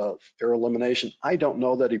there's his air elimination. I don't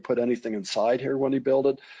know that he put anything inside here when he built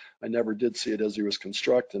it. I never did see it as he was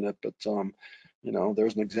constructing it, but you know,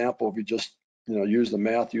 there's an example if you just, you know, use the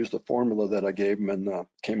math, use the formula that I gave him, and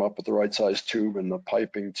came up with the right size tube and the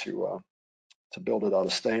piping to build it out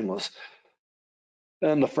of stainless.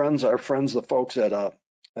 And our friends, the folks at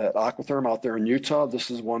Aquatherm out there in Utah, this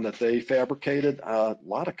is one that they fabricated. A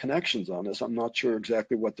lot of connections on this. I'm not sure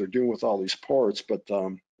exactly what they're doing with all these ports, but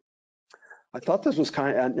I thought this was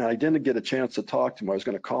and I didn't get a chance to talk to him. I was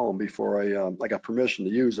going to call him before I got permission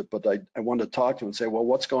to use it, but I wanted to talk to him and say, well,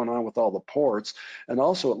 what's going on with all the ports? And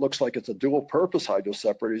also it looks like it's a dual purpose hydro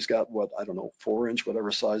separator. He's got what, I don't know, 4-inch,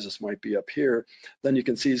 whatever size this might be up here. Then you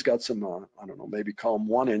can see he's got some, I don't know, maybe call them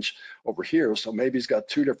 1-inch over here. So maybe he's got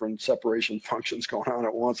 2 different separation functions going on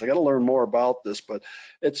at once. I got to learn more about this, but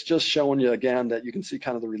it's just showing you again that you can see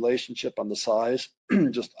kind of the relationship on the size,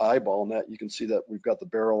 just eyeballing that. You can see that we've got the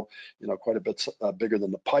barrel, you know, quite a bit bigger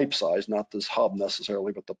than the pipe size, not this hub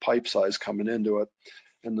necessarily, but the pipe size coming into it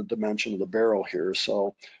and the dimension of the barrel here.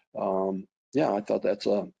 So yeah, I thought that's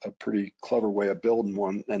a pretty clever way of building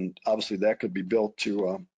one. And obviously that could be built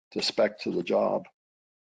to spec to the job.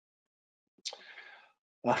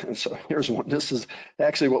 And so here's one. This is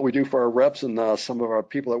actually what we do for our reps and some of our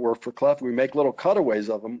people that work for Clef. We make little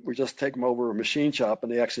cutaways of them. We just take them over a machine shop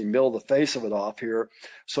and they actually mill the face of it off here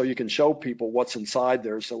so you can show people what's inside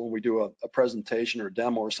there. So when we do a presentation or a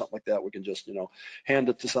demo or something like that, we can just, you know, hand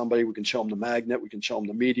it to somebody. We can show them the magnet. We can show them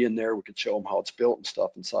the media in there. We can show them how it's built and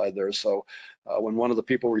stuff inside there. So when one of the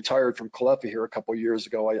people retired from Calefa here a couple of years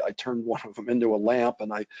ago, I turned one of them into a lamp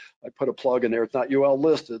and I put a plug in there. It's not UL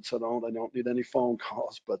listed, so I don't need any phone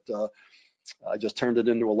calls, but I just turned it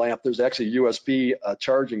into a lamp. There's actually USB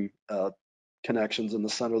charging connections in the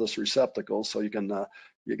center of this receptacle, so you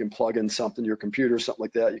can plug in something, your computer, something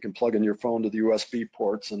like that. You can plug in your phone to the USB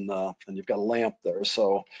ports, and you've got a lamp there.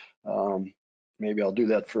 So maybe I'll do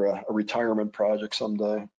that for a retirement project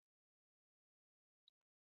someday.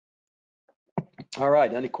 All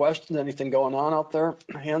right, any questions, anything going on out there?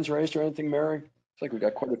 Hands raised or anything, Mary? It's like we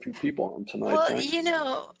got quite a few people on tonight. Well, Thanks. you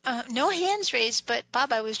know, no hands raised, but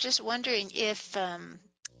Bob, I was just wondering if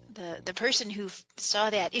the person who saw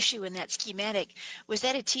that issue in that schematic, was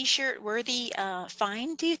that a T-shirt worthy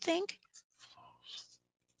find, do you think?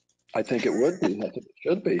 I think it would be. I think it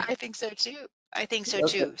should be. I think so too. I think so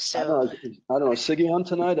Yes, too. I So, don't know. Is Siggy on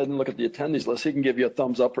tonight? I didn't look at the attendees list. He can give you a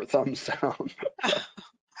thumbs up or thumbs down.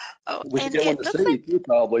 oh, We should and get one it to looks Siggy like, too,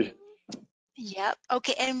 probably. yep.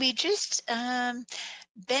 Okay, and we just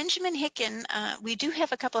Benjamin Hicken, we do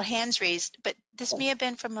have a couple hands raised, but this may have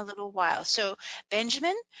been from a little while. So,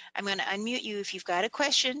 Benjamin, I'm going to unmute you if you've got a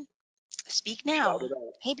question. Speak now. Shout it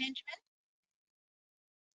out. Hey, Benjamin,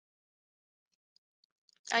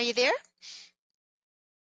 are you there?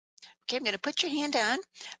 Okay, I'm going to put your hand down,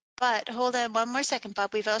 but hold on one more second,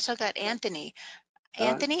 Bob. We've also got Anthony.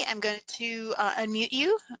 Anthony, I'm going to unmute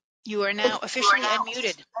you. You are now officially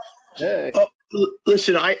unmuted. Hey. Oh,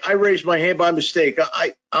 listen, I raised my hand by mistake.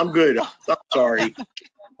 I'm good. I'm sorry.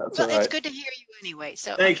 That's Well, all it's right. good to hear you anyway.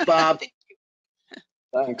 So Thanks, Bob.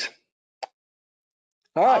 Thanks.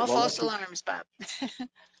 All right. all Well, false let's alarms, Bob.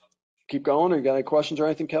 keep going. You got any questions or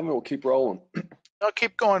anything, Kevin? We'll keep rolling. I'll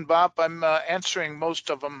keep going, Bob. I'm answering most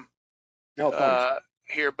of them No, thanks.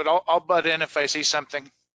 here, but I'll butt in if I see something.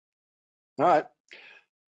 All right.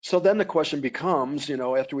 So then the question becomes,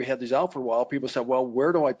 after we had these out for a while, people said, well,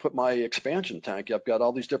 where do I put my expansion tank? I've got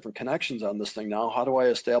all these different connections on this thing now. How do I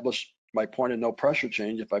establish my point of no pressure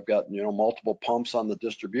change if I've got, multiple pumps on the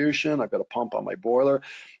distribution? I've got a pump on my boiler.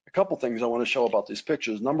 A couple things I want to show about these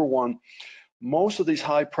pictures. Number one, most of these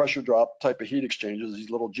high pressure drop type of heat exchangers, these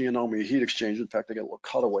little Geonomia heat exchangers, in fact, I got a little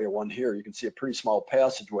cutaway of one here. You can see a pretty small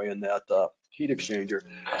passageway in that heat exchanger.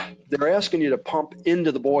 They're asking you to pump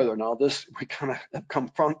into the boiler. Now this, we kind of have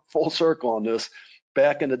come full circle on this.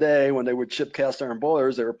 Back in the day when they would ship cast iron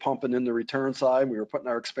boilers, they were pumping in the return side. We were putting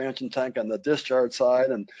our expansion tank on the discharge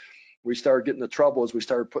side, and we started getting the trouble as we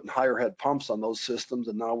started putting higher head pumps on those systems,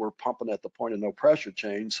 and now we're pumping at the point of no pressure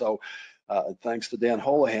change. So thanks to Dan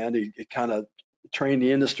Holohan, he kind of trained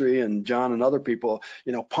the industry, and John and other people,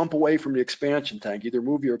 pump away from the expansion tank. Either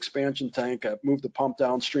move your expansion tank, move the pump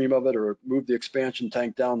downstream of it, or move the expansion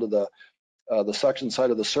tank down to the suction side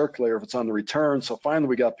of the circulator if it's on the return. So finally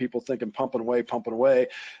we got people thinking pumping away,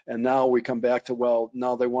 and now we come back to, well,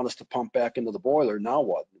 now they want us to pump back into the boiler. Now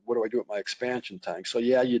what? What do I do with my expansion tank? So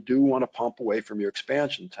yeah, you do want to pump away from your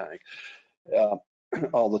expansion tank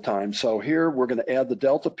all the time. So here we're going to add the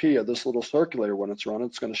delta P of this little circulator when it's running.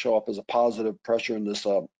 It's going to show up as a positive pressure in this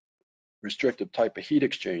restrictive type of heat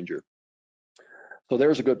exchanger. So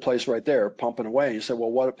there's a good place right there, pumping away. You say, well,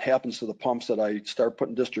 what happens to the pumps that I start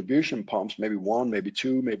putting distribution pumps, maybe one, maybe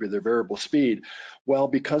two, maybe they're variable speed? Well,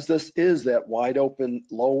 because this is that wide open,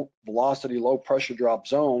 low velocity, low pressure drop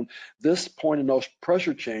zone, this point of no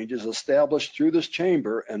pressure change is established through this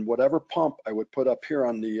chamber, and whatever pump I would put up here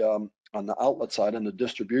on the outlet side, on the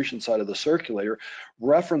distribution side of the circulator,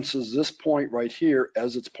 references this point right here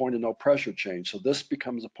as its point of no pressure change. So this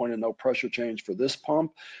becomes a point of no pressure change for this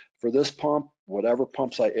pump, whatever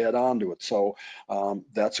pumps I add on to it. So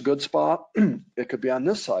that's a good spot. It could be on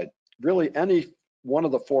this side. Really, any one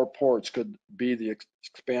of the four ports could be the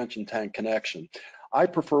expansion tank connection. I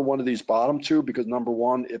prefer one of these bottom two because, number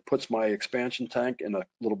one, it puts my expansion tank in a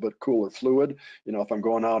little bit cooler fluid. If I'm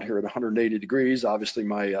going out here at 180 degrees, obviously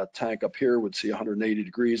my tank up here would see 180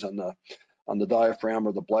 degrees on the diaphragm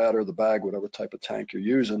or the bladder, the bag, whatever type of tank you're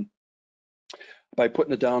using. By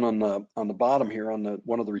putting it down on the bottom here, on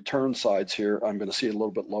one of the return sides here, I'm going to see a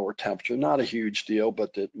little bit lower temperature. Not a huge deal,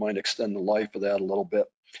 but it might extend the life of that a little bit.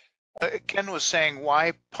 Ken was saying,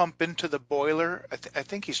 why pump into the boiler? I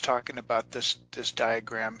think he's talking about this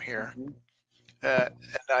diagram here. And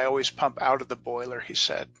I always pump out of the boiler, he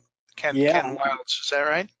said. Ken Wilds, is that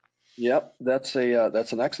right? Yep, that's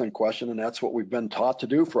an excellent question, and that's what we've been taught to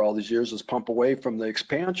do for all these years, is pump away from the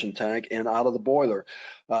expansion tank and out of the boiler.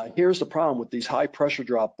 Here's the problem with these high pressure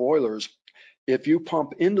drop boilers. If you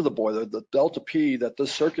pump into the boiler, the delta P that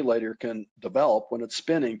this circulator can develop when it's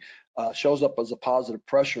spinning shows up as a positive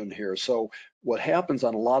pressure in here. So what happens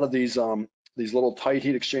on a lot of these little tight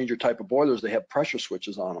heat exchanger type of boilers, they have pressure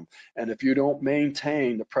switches on them. And if you don't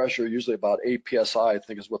maintain the pressure, usually about 8 PSI, I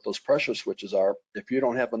think is what those pressure switches are. If you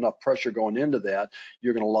don't have enough pressure going into that,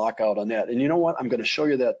 you're going to lock out on that. And you know what? I'm going to show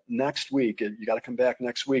you that next week. You got to come back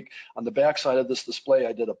next week. On the back side of this display,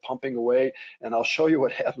 I did a pumping away, and I'll show you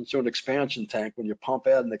what happens to an expansion tank when you pump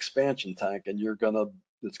at an expansion tank, and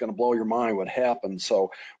it's going to blow your mind what happens.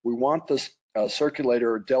 So we want this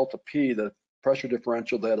circulator delta P, the pressure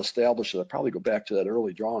differential that establishes. I'll probably go back to that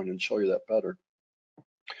early drawing and show you that better,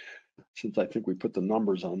 since I think we put the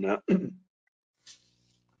numbers on that.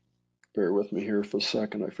 Bear with me here for a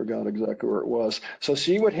second. I forgot exactly where it was. So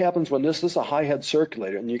see what happens when this is a high head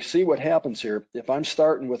circulator, and you see what happens here. If I'm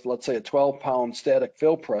starting with, let's say, a 12-pound static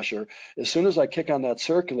fill pressure, as soon as I kick on that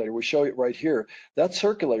circulator, we show it right here, that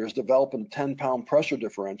circulator is developing a 10-pound pressure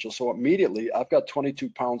differential. So immediately I've got 22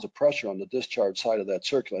 pounds of pressure on the discharge side of that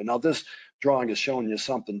circulator. Now this drawing is showing you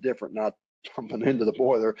something different, not pumping into the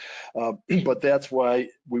boiler, but that's why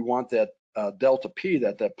we want that delta P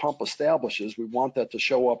that pump establishes. We want that to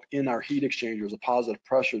show up in our heat exchanger as a positive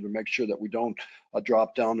pressure to make sure that we don't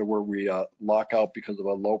drop down to where we lock out because of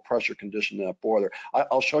a low pressure condition in that boiler.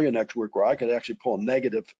 I'll show you next week where I could actually pull a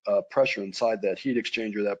negative pressure inside that heat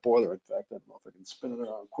exchanger, that boiler. In fact, I don't know if I can spin it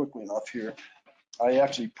around quickly enough here. I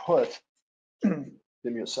actually put, give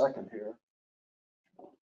me a second here.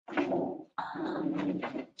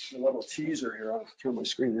 A little teaser here. I'll turn my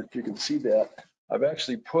screen if you can see that. I've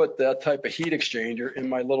actually put that type of heat exchanger in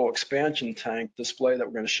my little expansion tank display that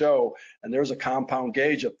we're going to show. And there's a compound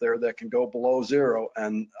gauge up there that can go below 0.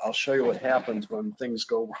 And I'll show you what happens when things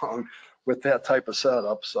go wrong with that type of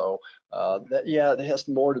setup. So yeah, it has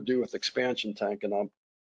more to do with expansion tank, and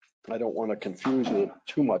I don't want to confuse you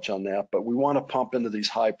too much on that, but we want to pump into these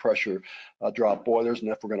high pressure drop boilers.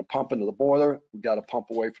 And if we're going to pump into the boiler, we've got to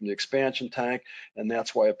pump away from the expansion tank. And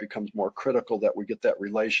that's why it becomes more critical that we get that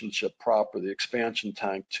relationship proper, the expansion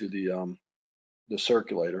tank to the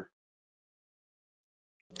circulator.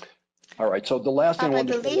 All right, so the last thing I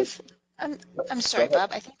wanted to believe, I'm sorry, Go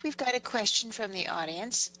ahead. Bob, I think we've got a question from the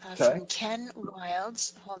audience, Okay. from Ken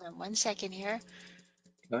Wilds. Hold on one second here.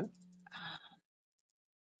 Okay.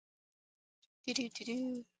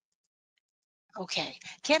 Okay,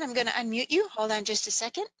 Ken, I'm going to unmute you. Hold on just a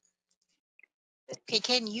second. Okay,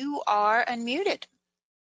 Ken, you are unmuted.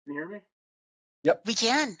 Can you hear me? Yep. We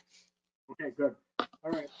can. Okay, good.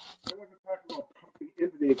 All right. I wasn't talking about pumping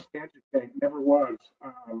into the expansion tank. Never was.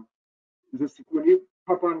 This when you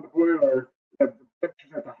pump on the boiler, the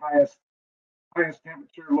temperature's at the highest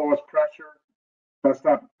temperature, lowest pressure, best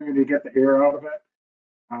opportunity to get the air out of it.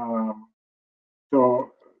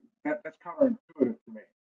 So that's counterintuitive to me,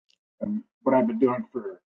 and what I've been doing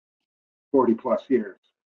for 40 plus years.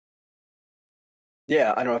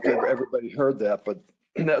 Yeah, I don't know if everybody heard that, but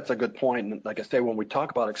that's a good point. And like I say, when we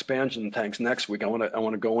talk about expansion tanks next week, I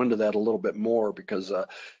want to go into that a little bit more because,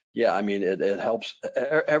 yeah, I mean, it helps.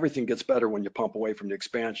 Everything gets better when you pump away from the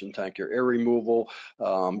expansion tank. Your air removal,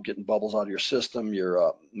 getting bubbles out of your system,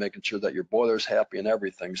 you're making sure that your boiler's happy and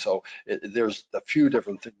everything. So there's a few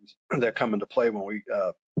different things that come into play when we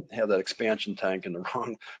have that expansion tank in the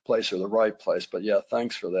wrong place or the right place. But yeah,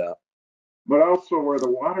 thanks for that. But also where the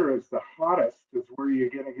water is the hottest is where you're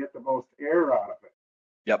going to get the most air out of it.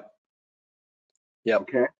 Yep. Yep.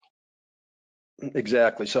 Okay.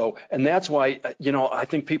 Exactly. So, and that's why, I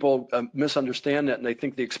think people misunderstand that, and they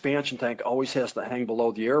think the expansion tank always has to hang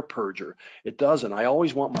below the air purger. It doesn't. I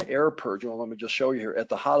always want my air purger, well, let me just show you here, at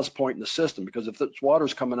the hottest point in the system, because if this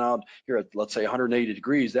water's coming out here at, let's say, 180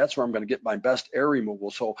 degrees, that's where I'm going to get my best air removal.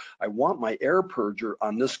 So I want my air purger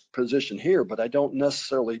on this position here, but I don't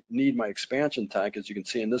necessarily need my expansion tank, as you can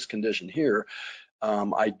see in this condition here.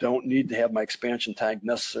 I don't need to have my expansion tank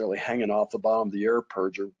necessarily hanging off the bottom of the air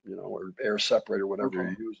purger, or air separator, whatever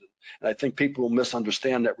you're using. And I think people will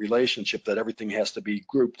misunderstand that relationship, that everything has to be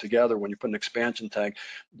grouped together. When you put an expansion tank,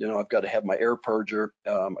 I've got to have my air purger.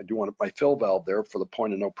 I do want my fill valve there for the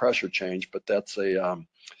point of no pressure change, but that's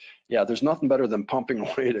yeah, there's nothing better than pumping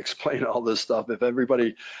away to explain all this stuff. If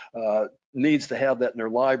everybody needs to have that in their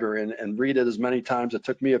library and read it as many times, it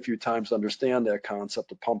took me a few times to understand that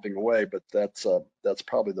concept of pumping away, but that's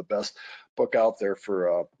probably the best book out there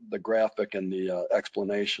for the graphic and the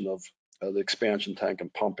explanation of the expansion tank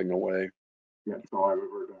and pumping away. Yeah, that's all I've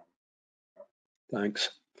ever done.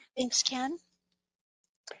 Thanks. Thanks, Ken.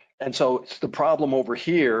 And so the problem over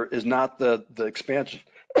here is not the expansion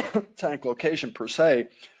tank location per se,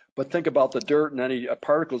 but think about the dirt and any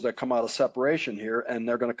particles that come out of separation here, and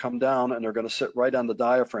they're going to come down and they're going to sit right on the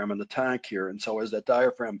diaphragm in the tank here. And so as that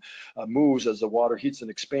diaphragm moves, as the water heats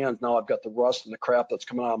and expands, now I've got the rust and the crap that's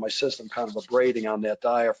coming out of my system kind of abrading on that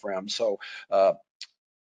diaphragm. So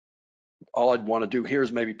all I'd want to do here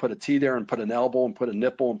is maybe put a T there and put an elbow and put a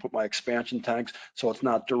nipple and put my expansion tanks so it's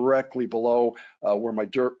not directly below where my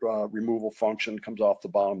dirt removal function comes off the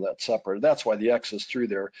bottom of that separator. That's why the X is through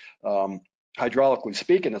there. Hydraulically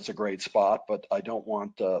speaking, it's a great spot, but I don't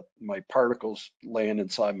want my particles laying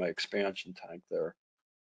inside my expansion tank there.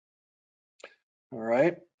 All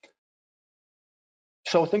right.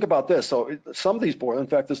 So think about this. So some of these boilers, in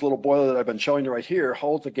fact, this little boiler that I've been showing you right here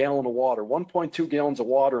holds a gallon of water, 1.2 gallons of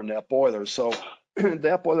water in that boiler. So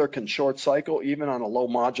that boiler can short cycle even on a low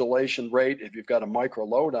modulation rate. If you've got a micro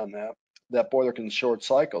load on that boiler can short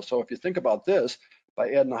cycle. So if you think about this,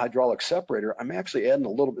 by adding a hydraulic separator, I'm actually adding a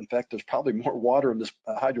little bit. In fact, there's probably more water in this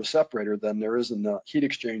hydro separator than there is in the heat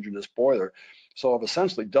exchanger in this boiler. So I've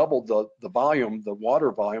essentially doubled the volume, the water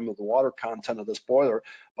volume of the water content of this boiler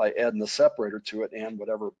by adding the separator to it and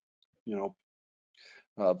whatever,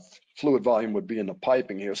 fluid volume would be in the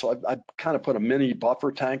piping here. So I kind of put a mini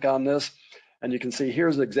buffer tank on this. And you can see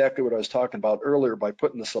here's exactly what I was talking about earlier by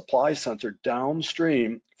putting the supply sensor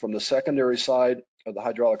downstream from the secondary side of the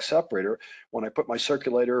hydraulic separator. When I put my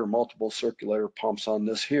circulator or multiple circulator pumps on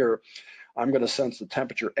this here, I'm going to sense the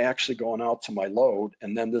temperature actually going out to my load,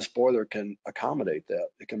 and then this boiler can accommodate that.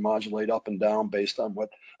 It can modulate up and down based on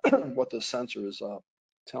what what the sensor is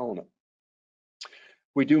telling it.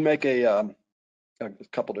 We do make a a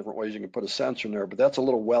couple different ways you can put a sensor in there, but that's a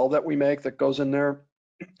little well that we make that goes in there,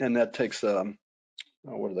 and that takes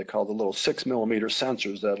what do they call the little 6mm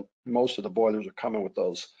sensors that most of the boilers are coming with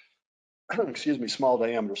those excuse me, small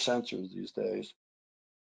diameter sensors these days.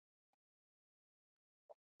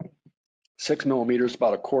 6mm,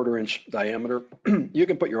 about a 1/4 inch diameter. You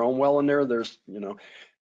can put your own well in there. There's,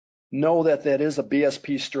 know that is a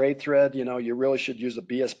BSP straight thread. You really should use a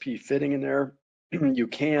BSP fitting in there. You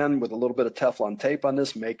can, with a little bit of Teflon tape on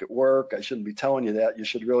this, make it work. I shouldn't be telling you that. You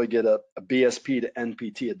should really get a BSP to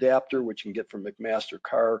NPT adapter, which you can get from McMaster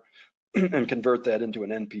Carr, and convert that into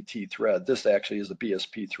an NPT thread. This actually is a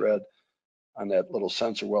BSP thread on that little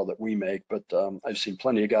sensor well that we make, but I've seen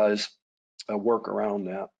plenty of guys work around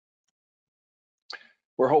that.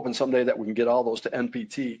 We're hoping someday that we can get all those to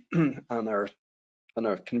NPT on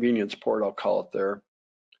our convenience port, I'll call it there.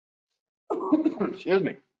 Excuse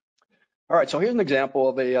me. All right, so here's an example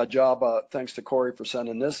of a job, thanks to Corey for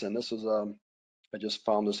sending this in. This is, I just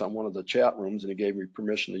found this on one of the chat rooms and he gave me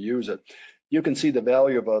permission to use it. You can see the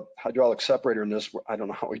value of a hydraulic separator in this. I don't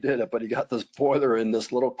know how he did it, but he got this boiler in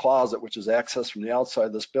this little closet, which is accessed from the outside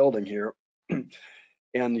of this building here.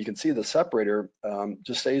 And you can see the separator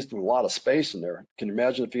just saves a lot of space in there. Can you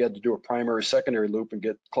imagine if he had to do a primary, secondary loop and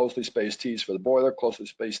get closely spaced tees for the boiler, closely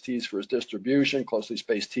spaced tees for his distribution, closely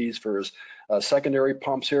spaced tees for his secondary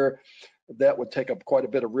pumps here? That would take up quite a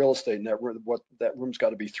bit of real estate in that room. That room's got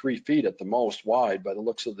to be 3 feet at the most wide by the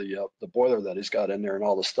looks of the boiler that he's got in there and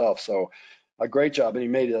all the stuff. So a great job, and he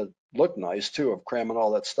made it look nice too of cramming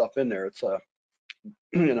all that stuff in there. It's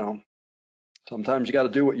sometimes you got to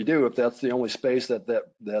do what you do if that's the only space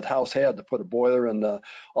that house had to put a boiler and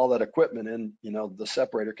all that equipment in. The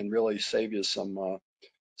separator can really save you some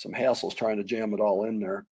hassles trying to jam it all in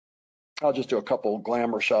there. I'll just do a couple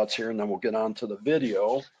glamour shots here and then we'll get on to the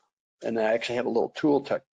video. And I actually have a little tool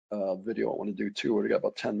tech video I want to do too. We got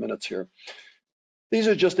about 10 minutes here. These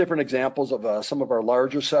are just different examples of some of our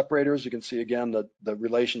larger separators. You can see again the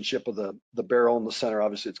relationship of the barrel in the center.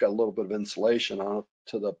 Obviously, it's got a little bit of insulation on it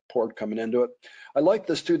to the port coming into it. I like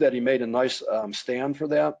this too that he made a nice stand for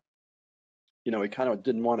that. He kind of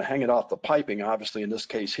didn't want to hang it off the piping. Obviously, in this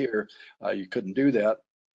case here, you couldn't do that.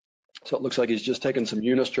 So it looks like he's just taking some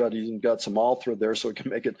unistrut. He's got some all thread there so he can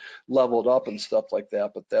make it leveled up and stuff like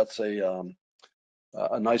that. But that's a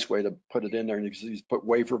nice way to put it in there. And he's put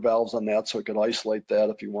wafer valves on that so he could isolate that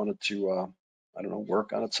if you wanted to, I don't know,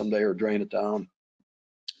 work on it someday or drain it down.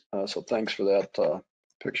 So thanks for that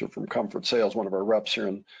picture from Comfort Sales, one of our reps here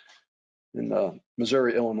in the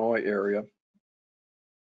Missouri, Illinois area.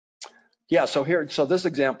 Yeah, so this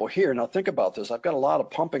example here, now think about this. I've got a lot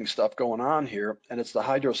of pumping stuff going on here, and it's the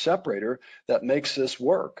hydro separator that makes this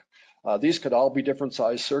work. These could all be different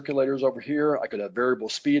size circulators over here. I could have variable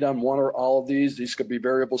speed on one or all of these. These could be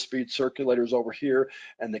variable speed circulators over here.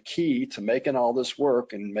 And the key to making all this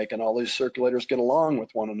work and making all these circulators get along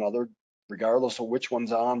with one another, regardless of which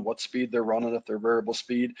one's on, what speed they're running, if they're variable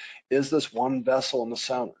speed, is this one vessel in the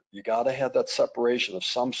center. You got to have that separation of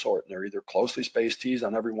some sort. And they're either closely spaced tees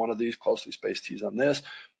on every one of these, closely spaced tees on this.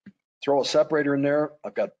 Throw a separator in there.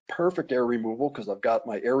 I've got perfect air removal because I've got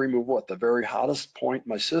my air removal at the very hottest point in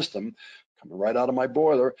my system coming right out of my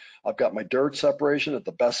boiler. I've got my dirt separation at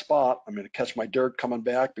the best spot. I'm going to catch my dirt coming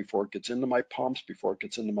back before it gets into my pumps, before it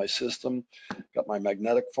gets into my system. Got my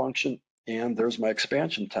magnetic function. And there's my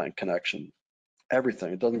expansion tank connection.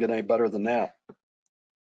 Everything. It doesn't get any better than that.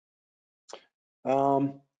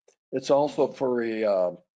 It's also for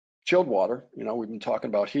a chilled water. We've been talking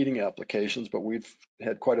about heating applications, but we've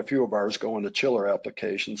had quite a few of ours go into chiller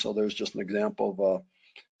applications. So there's just an example of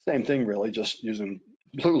same thing, really, just using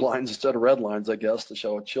blue lines instead of red lines, I guess, to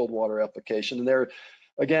show a chilled water application. And there,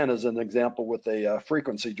 again, is an example with a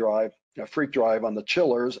frequency drive, a freak drive on the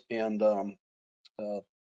chillers and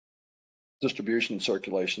distribution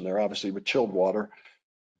circulation there, obviously with chilled water.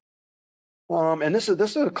 And this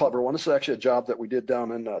is a clever one. This is actually a job that we did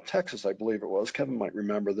down in Texas, I believe it was. Kevin might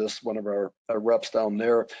remember this, one of our reps down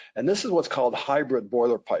there. And this is what's called hybrid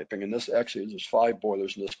boiler piping. And this actually, there's 5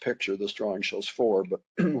 boilers in this picture. This drawing shows 4, but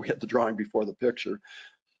we had the drawing before the picture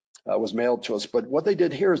was mailed to us. But what they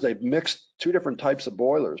did here is they've mixed 2 different types of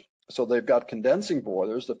boilers. So they've got condensing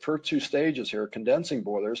boilers. The first 2 stages here are condensing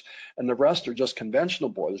boilers, and the rest are just conventional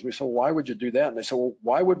boilers. We said, well, why would you do that? And they said, well,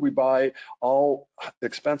 why would we buy all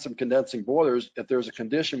expensive condensing boilers if there's a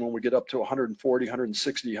condition when we get up to 140,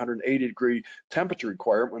 160, 180 degree temperature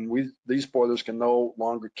requirement, when these boilers can no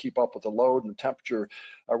longer keep up with the load and the temperature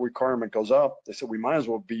requirement goes up? They said, we might as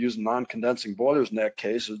well be using non-condensing boilers in that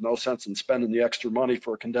case. There's no sense in spending the extra money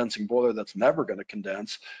for a condensing boiler that's never going to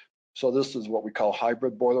condense. So this is what we call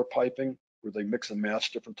hybrid boiler piping, where they mix and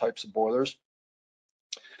match different types of boilers.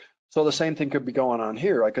 So the same thing could be going on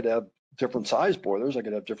here. I could have different size boilers. I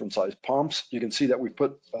could have different size pumps. You can see that we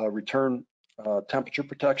put return temperature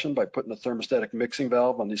protection by putting a thermostatic mixing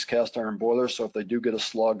valve on these cast iron boilers. So if they do get a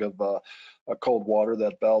slug of cold water,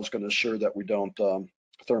 that valve is going to assure that we don't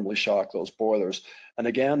thermally shock those boilers. And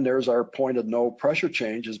again, there's our point of no pressure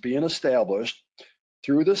change is being established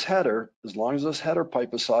through this header. As long as this header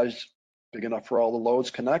pipe is sized big enough for all the loads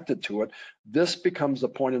connected to it, this becomes the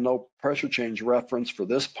point of no pressure change reference for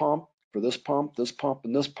this pump, this pump,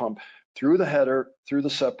 and this pump through the header, through the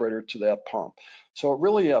separator to that pump. So it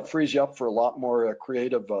really frees you up for a lot more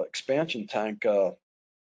creative expansion tank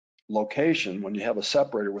location when you have a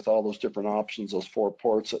separator with all those different options, those 4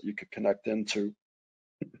 ports that you could connect into.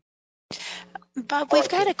 Bob, we've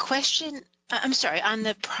got a question. I'm sorry, on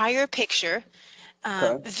the prior picture,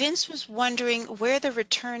 Okay. Vince was wondering where the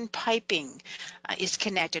return piping is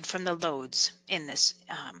connected from the loads in this.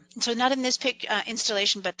 So not in this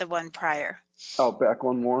installation, but the one prior. Oh, back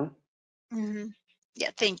one more. Mm-hmm.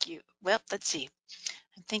 Yeah, thank you. Well, let's see.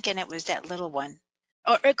 I'm thinking it was that little one,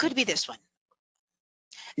 or it could be this one.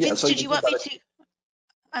 Yeah, Vince, so did you want me to?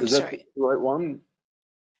 I'm is that sorry. the right one?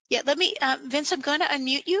 Yeah, let me, Vince, I'm going to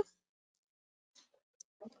unmute you.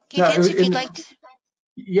 Okay, No, Vince, if you'd like to.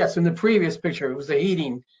 yes, in the previous picture, it was the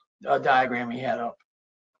heating diagram he had up.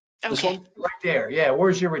 This Okay. one? Right there, yeah.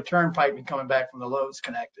 Where's your return piping coming back from the loads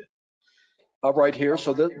connected? Right here.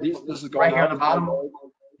 So this is going Right here out on the to my bottom? load.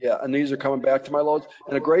 Yeah, and these are coming back to my loads.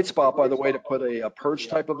 And a great spot, by the way, to put a purge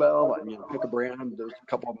type of valve. I mean, pick a brand. There's a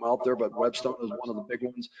couple of them out there, but Webstone is one of the big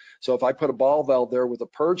ones. So if I put a ball valve there with a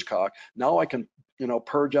purge cock, now I can,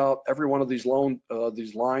 purge out every one of these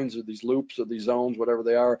these lines or these loops or these zones, whatever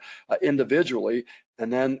they are, individually.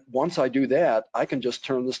 And then once I do that, I can just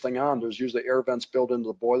turn this thing on. There's usually air vents built into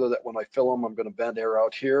the boiler that when I fill them, I'm going to vent air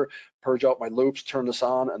out here, purge out my loops, turn this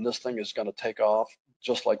on, and this thing is going to take off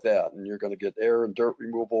just like that. And you're going to get air and dirt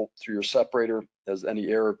removal through your separator as any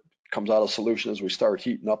air comes out of solution. As we start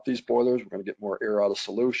heating up these boilers, we're going to get more air out of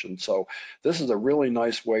solution. So this is a really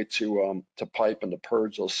nice way to pipe and to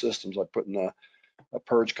purge those systems. I put in a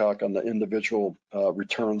purge cock on the individual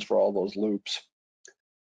returns for all those loops.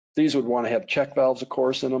 These would want to have check valves, of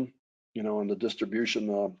course, in them, on the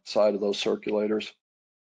distribution side of those circulators.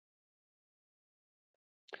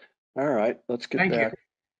 All right, let's get back.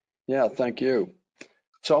 Yeah, thank you.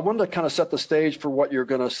 So I wanted to kind of set the stage for what you're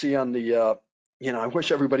going to see on the, I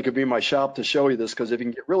wish everybody could be in my shop to show you this, because if you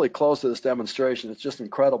can get really close to this demonstration, it's just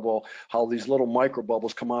incredible how these little micro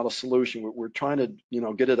bubbles come out of solution. We're trying to,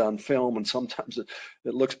 get it on film, and sometimes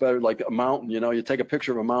it looks better like a mountain. You take a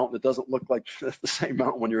picture of a mountain, it doesn't look like the same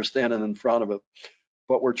mountain when you're standing in front of it.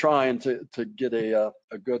 But we're trying to get a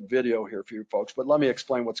good video here for you folks. But let me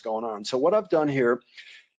explain what's going on. So what I've done here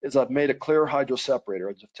is I've made a clear hydro separator.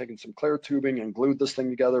 I've just taken some clear tubing and glued this thing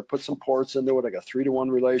together, put some ports into it. I got 3-to-1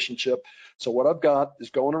 relationship. So what I've got is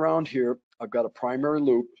going around here, I've got a primary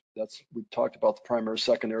loop. We talked about the primary,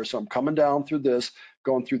 secondary. So I'm coming down through this,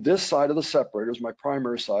 going through this side of the separator is my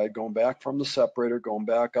primary side, going back from the separator, going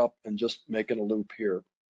back up and just making a loop here.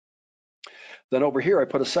 Then over here, I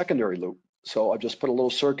put a secondary loop. So I just put a little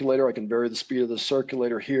circulator. I can vary the speed of the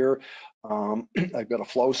circulator here. I've got a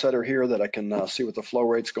flow setter here that I can see what the flow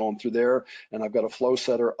rate's going through there. And I've got a flow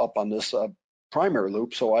setter up on this primary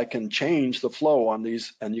loop, so I can change the flow on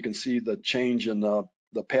these, and you can see the change in the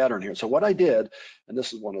pattern here. So what I did, and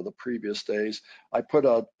this is one of the previous days, I put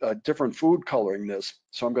a different food coloring this.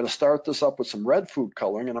 So I'm going to start this up with some red food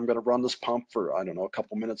coloring, and I'm going to run this pump for, I don't know, a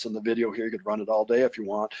couple minutes in the video here. You could run it all day if you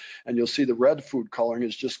want. And you'll see the red food coloring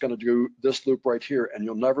is just going to do this loop right here, and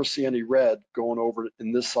you'll never see any red going over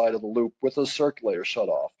in this side of the loop with the circulator shut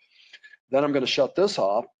off. Then I'm going to shut this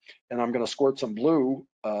off, and I'm going to squirt some blue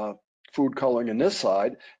food coloring in this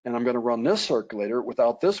side, and I'm going to run this circulator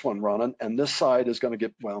without this one running, and this side is going to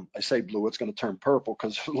get, well, I say blue, it's going to turn purple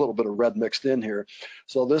because there's a little bit of red mixed in here.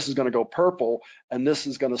 So this is going to go purple, and this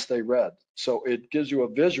is going to stay red. So it gives you a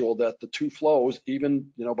visual that the two flows, even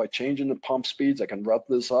by changing the pump speeds, I can rev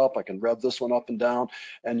this up, I can rev this one up and down,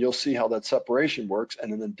 and you'll see how that separation works.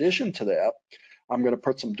 And in addition to that, I'm going to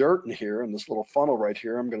put some dirt in here in this little funnel right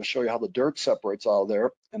here. I'm going to show you how the dirt separates out of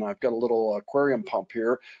there. And I've got a little aquarium pump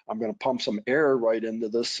here. I'm going to pump some air right into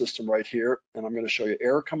this system right here. And I'm going to show you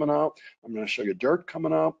air coming out. I'm going to show you dirt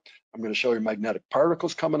coming out. I'm going to show you magnetic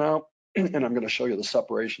particles coming out. And I'm going to show you the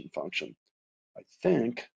separation function. I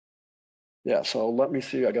think, yeah, so let me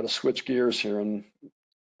see. I got to switch gears here and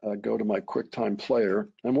go to my QuickTime player,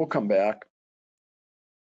 and we'll come back.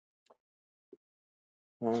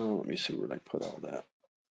 Let me see where did I put all that.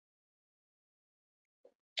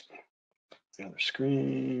 The other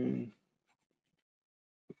screen.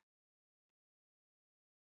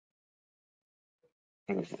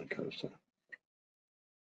 Where's my cursor?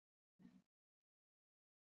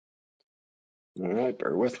 All right,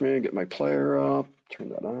 bear with me, get my player up, turn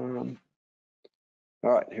that on.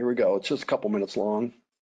 All right, here we go. It's just a couple minutes long.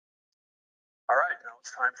 All right, now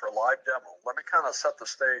it's time for a live demo. Let me kind of set the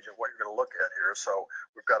stage of what you're going to look at here. So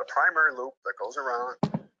we've got a primary loop that goes around,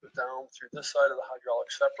 down through this side of the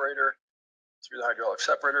hydraulic separator, through the hydraulic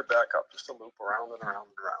separator, back up just a loop around and around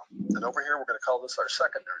and around. And over here, we're going to call this our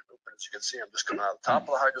secondary loop. And as you can see, I'm just coming out of the top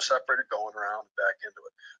of the hydro separator, going around and back into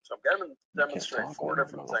it. So I'm going to demonstrate four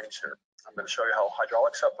different things here. I'm going to show you how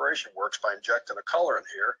hydraulic separation works by injecting a color in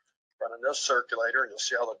here, running this circulator, and you'll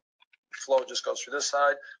see how the flow just goes through this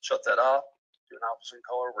side, shut that off, do an opposite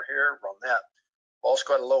color over here, run that. We've also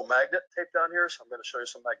got a little magnet tape down here, so I'm going to show you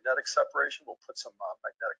some magnetic separation. We'll put some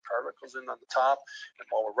magnetic particles in on the top, and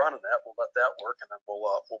while we're running that, we'll let that work, and then we'll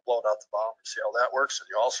blow it out the bottom and see how that works. And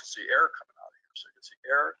you also see air coming out of here, so you can see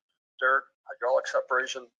air, dirt, hydraulic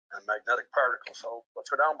separation, and magnetic particles. So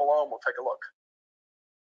let's go down below and we'll take a look.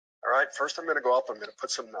 All right, first I'm going to go up. I'm going to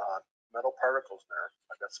put some metal particles in there.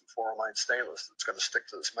 I've got some 409 stainless that's going to stick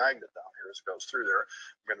to this magnet down here as it goes through there.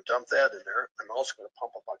 I'm going to dump that in there. I'm also going to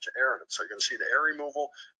pump a bunch of air in it. So you're going to see the air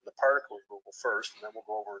removal and the particle removal first, and then we'll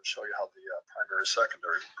go over and show you how the primary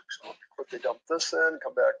secondary works. So let me quickly dump this in,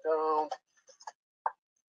 come back down.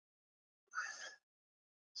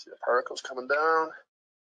 See the particles coming down.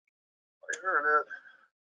 Air in it.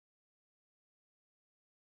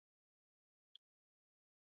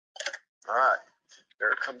 All right,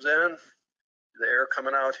 there it comes in. The air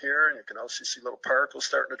coming out here, and you can also see little particles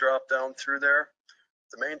starting to drop down through there.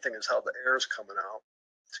 The main thing is how the air is coming out.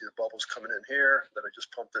 See the bubbles coming in here that I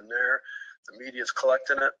just pumped in there. The media is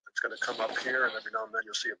collecting it. It's going to come up here, and every now and then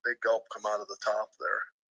you'll see a big gulp come out of the top there.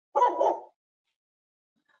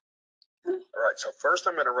 All right, so first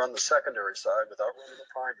I'm going to run the secondary side without running the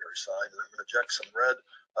primary side, and I'm going to inject some red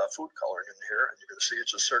food coloring in here, and you're going to see it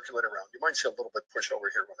just circulate around. You might see a little bit push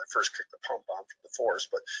over here when I first kick the pump on from the force,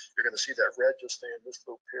 but you're going to see that red just stay in this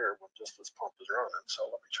loop here when just this pump is running. So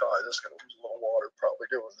let me try this. Going to lose a little water probably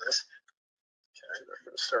doing this. Okay, I'm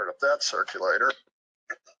going to start up that circulator.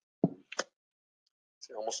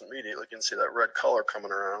 See, almost immediately you can see that red color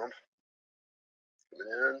coming around.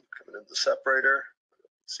 Coming into the separator.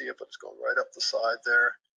 See if it's going right up the side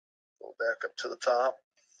there. Go back up to the top.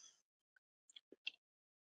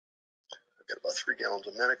 I get about 3 gallons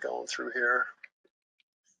a minute going through here.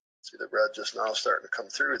 See the red just now starting to come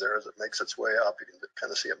through there as it makes its way up. You can kind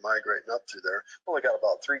of see it migrating up through there. Only got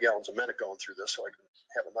about 3 gallons a minute going through this, so I can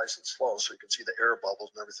have it nice and slow so you can see the air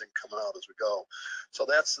bubbles and everything coming out as we go. So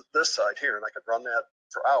that's this side here, and I could run that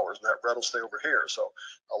for hours, and that red will stay over here. So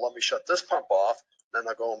I'll let me shut this pump off, then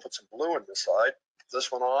I'll go and put some blue in this side. This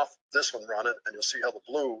one off, this one running, and you'll see how the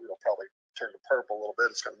blue, it'll probably turn to purple a little bit.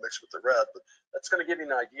 It's going to mix with the red, but that's going to give you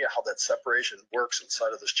an idea how that separation works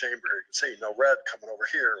inside of this chamber. You can see no red coming over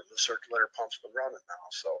here, and the circulator pump's been running now.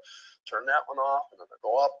 So turn that one off, and then I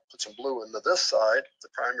go up, put some blue into this side,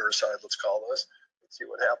 the primary side, let's call this. Let's see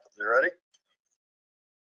what happens. You ready?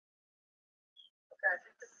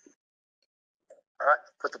 All right,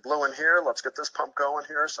 put the blue in here. Let's get this pump going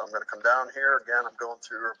here. So I'm going to come down here. Again, I'm going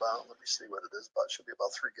through about, let me see what it is, but it should be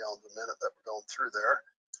about 3 gallons a minute that we're going through there.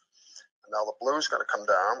 And now the blue is going to come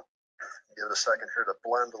down. Give it a second here to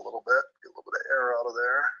blend a little bit, get a little bit of air out of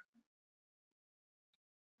there.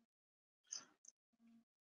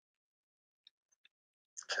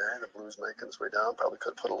 Okay, the blue's making its way down. Probably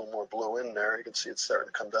could put a little more blue in there. You can see it's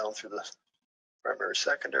starting to come down through the primary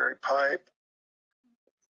secondary pipe.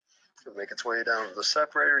 It'll make its way down to the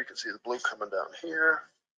separator. You can see the blue coming down here.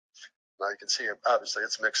 Now you can see, obviously,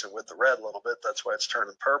 it's mixing with the red a little bit. That's why it's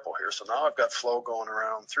turning purple here. So now I've got flow going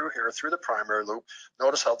around through here, through the primary loop.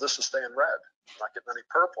 Notice how this is staying red. I'm not getting any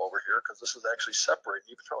purple over here because this is actually separating,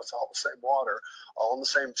 even though it's all the same water, all in the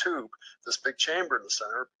same tube. This big chamber in the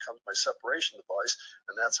center becomes my separation device,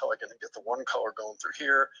 and that's how I can get the one color going through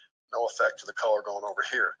here, no effect to the color going over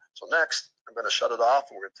here. So next, I'm going to shut it off,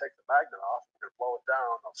 and we're going to take the magnet off. We're going to blow it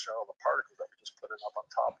down. I'll show all the particles that we just put in up on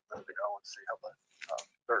top a minute ago and see how the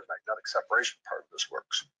dirt magnetic separation part of this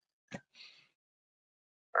works.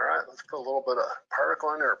 All right, let's put a little bit of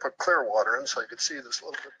particle in there, put clear water in so you can see this a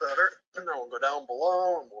little bit better. And then we'll go down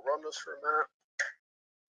below and we'll run this for a minute.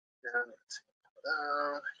 And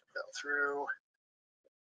down through.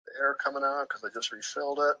 The air coming out because I just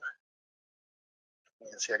refilled it. You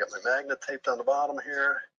can see I got my magnet taped on the bottom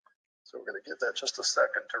here. So we're going to give that just a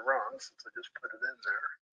second to run since I just put it in there.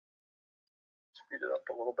 Speed it up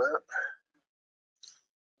a little bit. I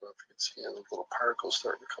don't know if you can see those little particles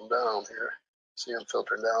starting to come down here. See them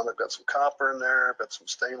filtering down. I've got some copper in there. I've got some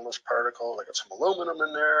stainless particles. I got some aluminum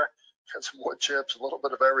in there. Got some wood chips, a little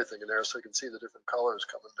bit of everything in there so you can see the different colors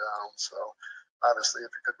coming down. So obviously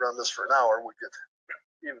if you could run this for an hour, we'd get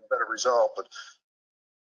even better result. But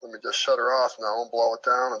let me just shut her off now and blow it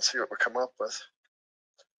down and see what we come up with.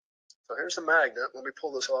 So here's the magnet. Let me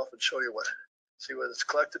pull this off and show you what, see what it's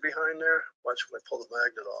collected behind there? Watch when I pull the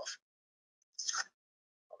magnet off.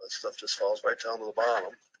 All that stuff just falls right down to the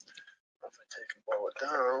bottom. If I take and blow it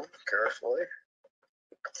down carefully.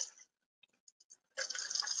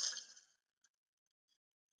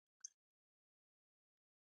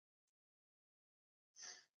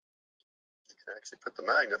 You can actually put the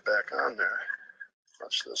magnet back on there.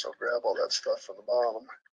 Watch this, I'll grab all that stuff from the bottom.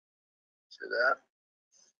 See that?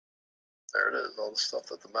 There it is, all the stuff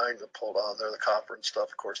that the magnet pulled out there. The copper and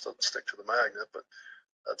stuff, of course, doesn't stick to the magnet, but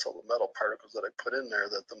that's all the metal particles that I put in there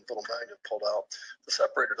that the little magnet pulled out. The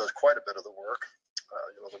separator does quite a bit of the work.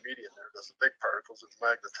 You know, the media in there does the big particles, and the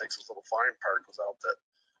magnet takes those little fine particles out that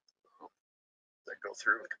go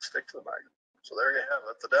through and can stick to the magnet. So there you have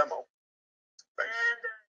it, the demo. Thanks. And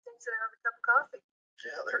thanks for having a cup of coffee.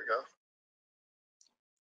 Yeah, there you go.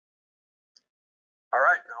 All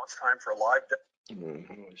right, now it's time for a live demo.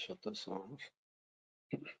 How do I shut this off?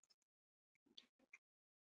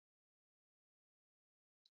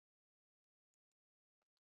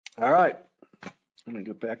 All right, I'm gonna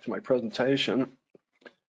get back to my presentation.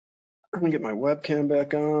 I'm gonna get my webcam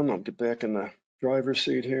back on. I'll get back in the driver's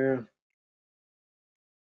seat here.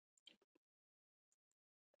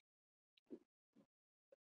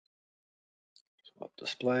 Swap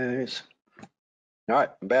displays. All right,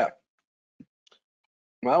 I'm back.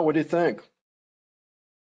 Well, what do you think?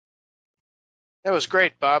 That was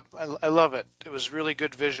great, Bob. I love it. It was really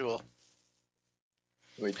good visual.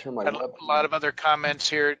 Let me turn my A lot of other comments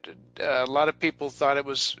here. A lot of people thought it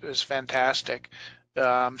was fantastic.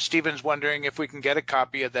 Stephen's wondering if we can get a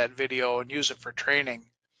copy of that video and use it for training.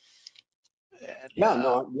 And, Yeah,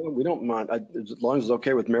 no, we don't mind. As long as it's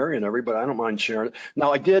okay with Mary and everybody, I don't mind sharing it.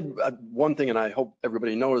 Now, I did one thing, and I hope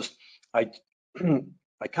everybody noticed. I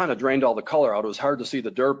I kind of drained all the color out. It was hard to see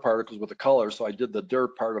the dirt particles with the color, so I did the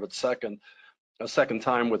dirt part of it a second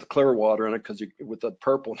time with clear water in it, because with the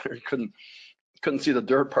purple there, you couldn't see the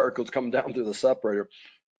dirt particles coming down through the separator.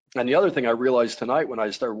 And the other thing I realized tonight when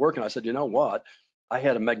I started working, I said, you know what? I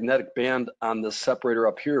had a magnetic band on the separator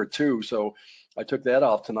up here too, so I took that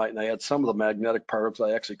off tonight, and I had some of the magnetic particles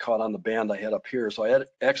I actually caught on the band I had up here. So I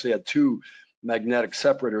actually had two magnetic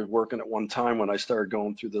separators working at one time when I started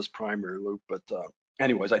going through this primary loop. But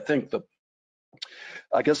anyways, I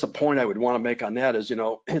guess the point I would want to make on that is, you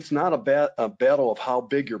know, it's not a battle of how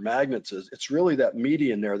big your magnets is. It's really that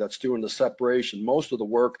media in there that's doing the separation. Most of the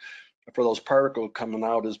work for those particles coming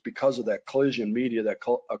out is because of that collision media, that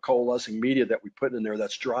coalescing media that we put in there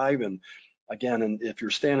that's driving. Again, and if you're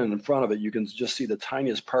standing in front of it, you can just see the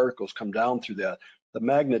tiniest particles come down through that. The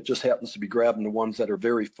magnet just happens to be grabbing the ones that are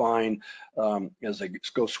very fine as they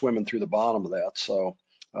go swimming through the bottom of that. So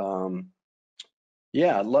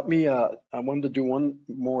yeah, I wanted to do one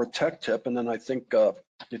more tech tip, and then I think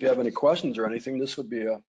if you have any questions or anything, this would be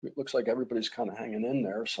it looks like everybody's kind of hanging in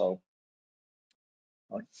there. So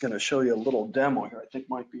I'm going to show you a little demo here I think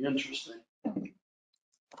might be interesting.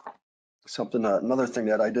 Something, another thing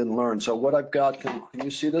that I didn't learn. So what I've got, can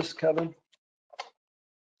you see this, Kevin?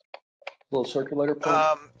 Little circulator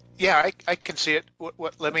pump? Yeah, I can see it.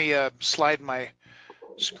 Let me slide my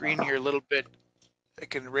screen here a little bit. I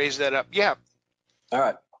can raise that up. Yeah. All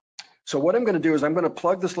right. So what I'm going to do is I'm going to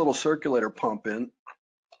plug this little circulator pump in,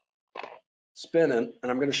 spin it,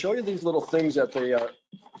 and I'm going to show you these little things that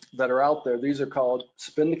are out there. These are called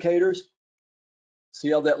spindicators.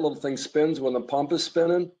 See how that little thing spins when the pump is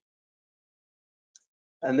spinning?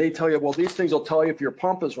 And they tell you, well, these things will tell you if your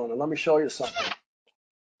pump is running. Let me show you something.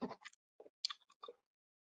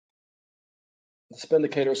 The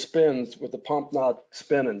spindicator spins with the pump not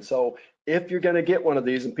spinning. So if you're going to get one of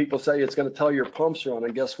these and people say it's going to tell your pump's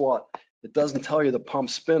running, guess what? It doesn't tell you the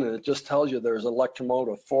pump's spinning. It just tells you there's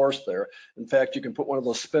electromotive force there. In fact, you can put one of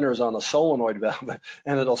those spinners on a solenoid valve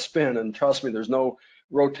and it'll spin. And trust me, there's no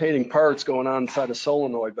rotating parts going on inside a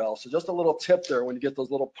solenoid valve. So just a little tip there, when you get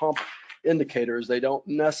those little pump indicators, they don't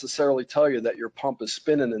necessarily tell you that your pump is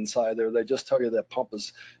spinning inside there. They just tell you that pump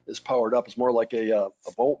is powered up. It's more like a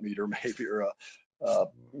voltmeter maybe, or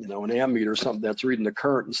you know, an ammeter or something that's reading the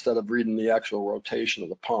current instead of reading the actual rotation of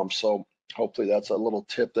the pump. So hopefully that's a little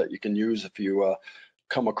tip that you can use if you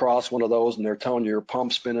come across one of those and they're telling you your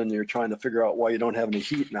pump's spinning and you're trying to figure out why you don't have any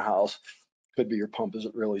heat in the house. Could be your pump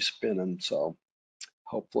isn't really spinning. So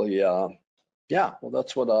hopefully, yeah, well,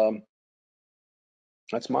 that's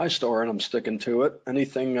my story, and I'm sticking to it.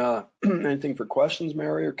 Anything anything for questions,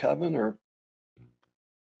 Mary or Kevin, or?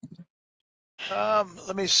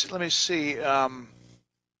 Let me see.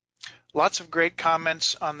 Lots of great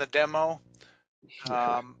comments on the demo.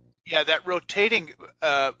 Yeah, that rotating,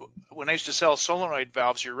 when I used to sell solenoid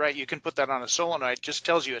valves, you're right, you can put that on a solenoid, it just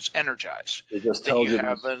tells you it's energized. It just That tells you you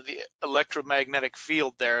have the electromagnetic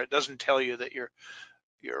field there. It doesn't tell you that your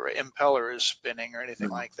impeller is spinning or anything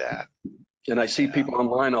like that. and I see people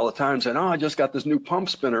online all the time saying, "Oh, I just got this new pump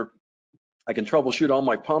spinner. I can troubleshoot all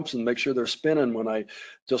my pumps and make sure they're spinning when I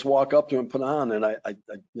just walk up to them and put on." And I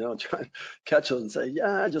try to catch them and say,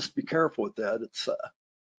 "Yeah, just be careful with that. It's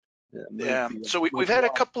So we've had a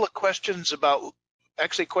couple of questions about,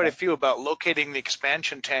 actually quite a few about locating the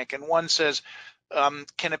expansion tank. And one says,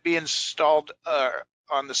 can it be installed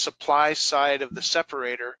on the supply side of the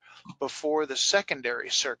separator before the secondary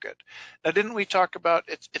circuit? Now, didn't we talk about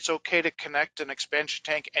it's okay to connect an expansion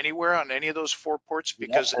tank anywhere on any of those 4 ports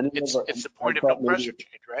because it's the point of no pressure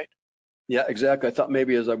change, right? Yeah, exactly. I thought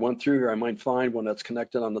maybe as I went through here, I might find one that's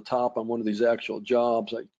connected on the top on one of these actual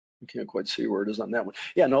jobs. I can't quite see where it is on that one.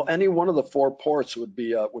 Yeah, no, any one of the 4 ports would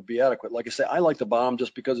be adequate. Like I say, I like the bottom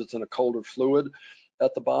just because it's in a colder fluid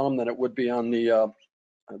at the bottom than it would be on the.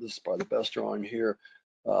 This is probably the best drawing here.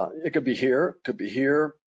 It could be here, could be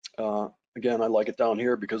here. Again, I like it down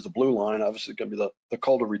here because the blue line obviously is going to be the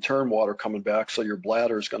colder return water coming back. So your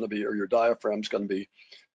bladder is going to be, or your diaphragm is going to be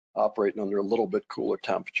operating under a little bit cooler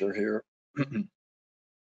temperature here.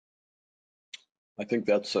 I think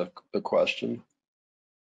that's the question.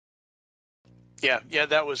 Yeah,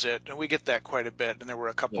 that was it. And we get that quite a bit. And there were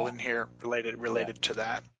a couple in here related to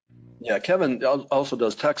that. Yeah, Kevin also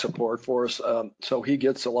does tech support for us, so he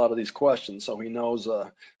gets a lot of these questions, so he knows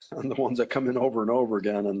the ones that come in over and over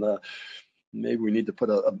again, and maybe we need to put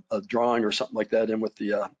a drawing or something like that in with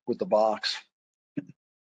the box.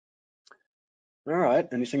 All right,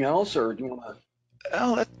 anything else, or do you want to?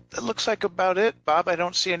 Oh, that looks like about it, Bob. I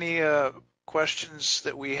don't see any questions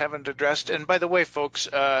that we haven't addressed. And by the way, folks,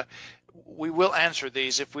 we will answer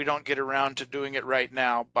these if we don't get around to doing it right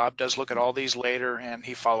now. Bob does look at all these later, and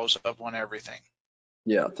he follows up on everything.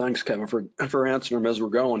 Yeah, thanks, Kevin, for answering them as we're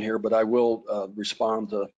going here. But I will respond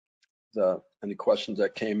to any questions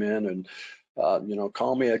that came in, and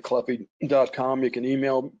call me at Cluffy.com. You can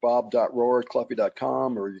email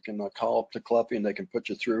bob.rohr@cluffy.com, or you can call up to Cluffy and they can put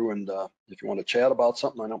you through. And if you want to chat about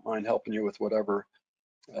something, I don't mind helping you with whatever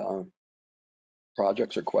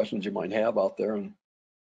projects or questions you might have out there. And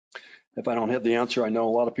if I don't have the answer, I know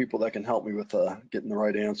a lot of people that can help me with getting the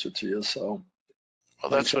right answer to you. So, well,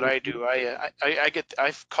 that's what I do. I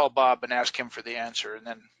call Bob and ask him for the answer, and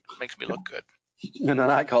then it makes me look good. And then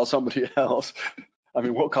I call somebody else. I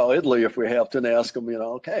mean, we'll call Italy if we have to and ask them,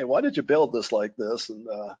 okay, why did you build this like this? And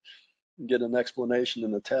get an explanation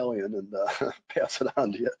in Italian and pass it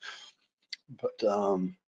on to you. But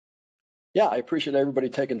yeah, I appreciate everybody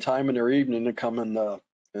taking time in their evening to come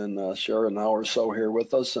and share an hour or so here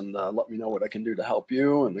with us and let me know what I can do to help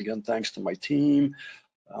you. And again, thanks to my team.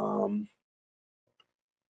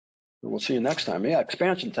 We'll see you next time. Yeah,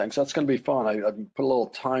 expansion tanks, that's going to be fun. I put a little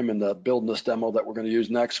time into building this demo that we're going to use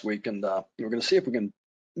next week, and we're going to see if we can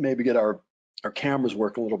maybe get our cameras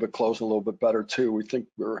working a little bit closer, a little bit better too. We think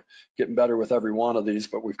we're getting better with every one of these,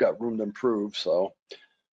 but we've got room to improve, so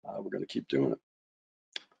we're going to keep doing it.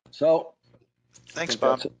 So thanks,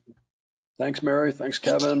 Bob. Thanks, Mary. Thanks,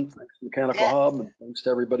 Kevin. Thanks, Mechanical Hub, and thanks to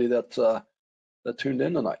everybody that tuned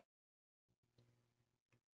in tonight.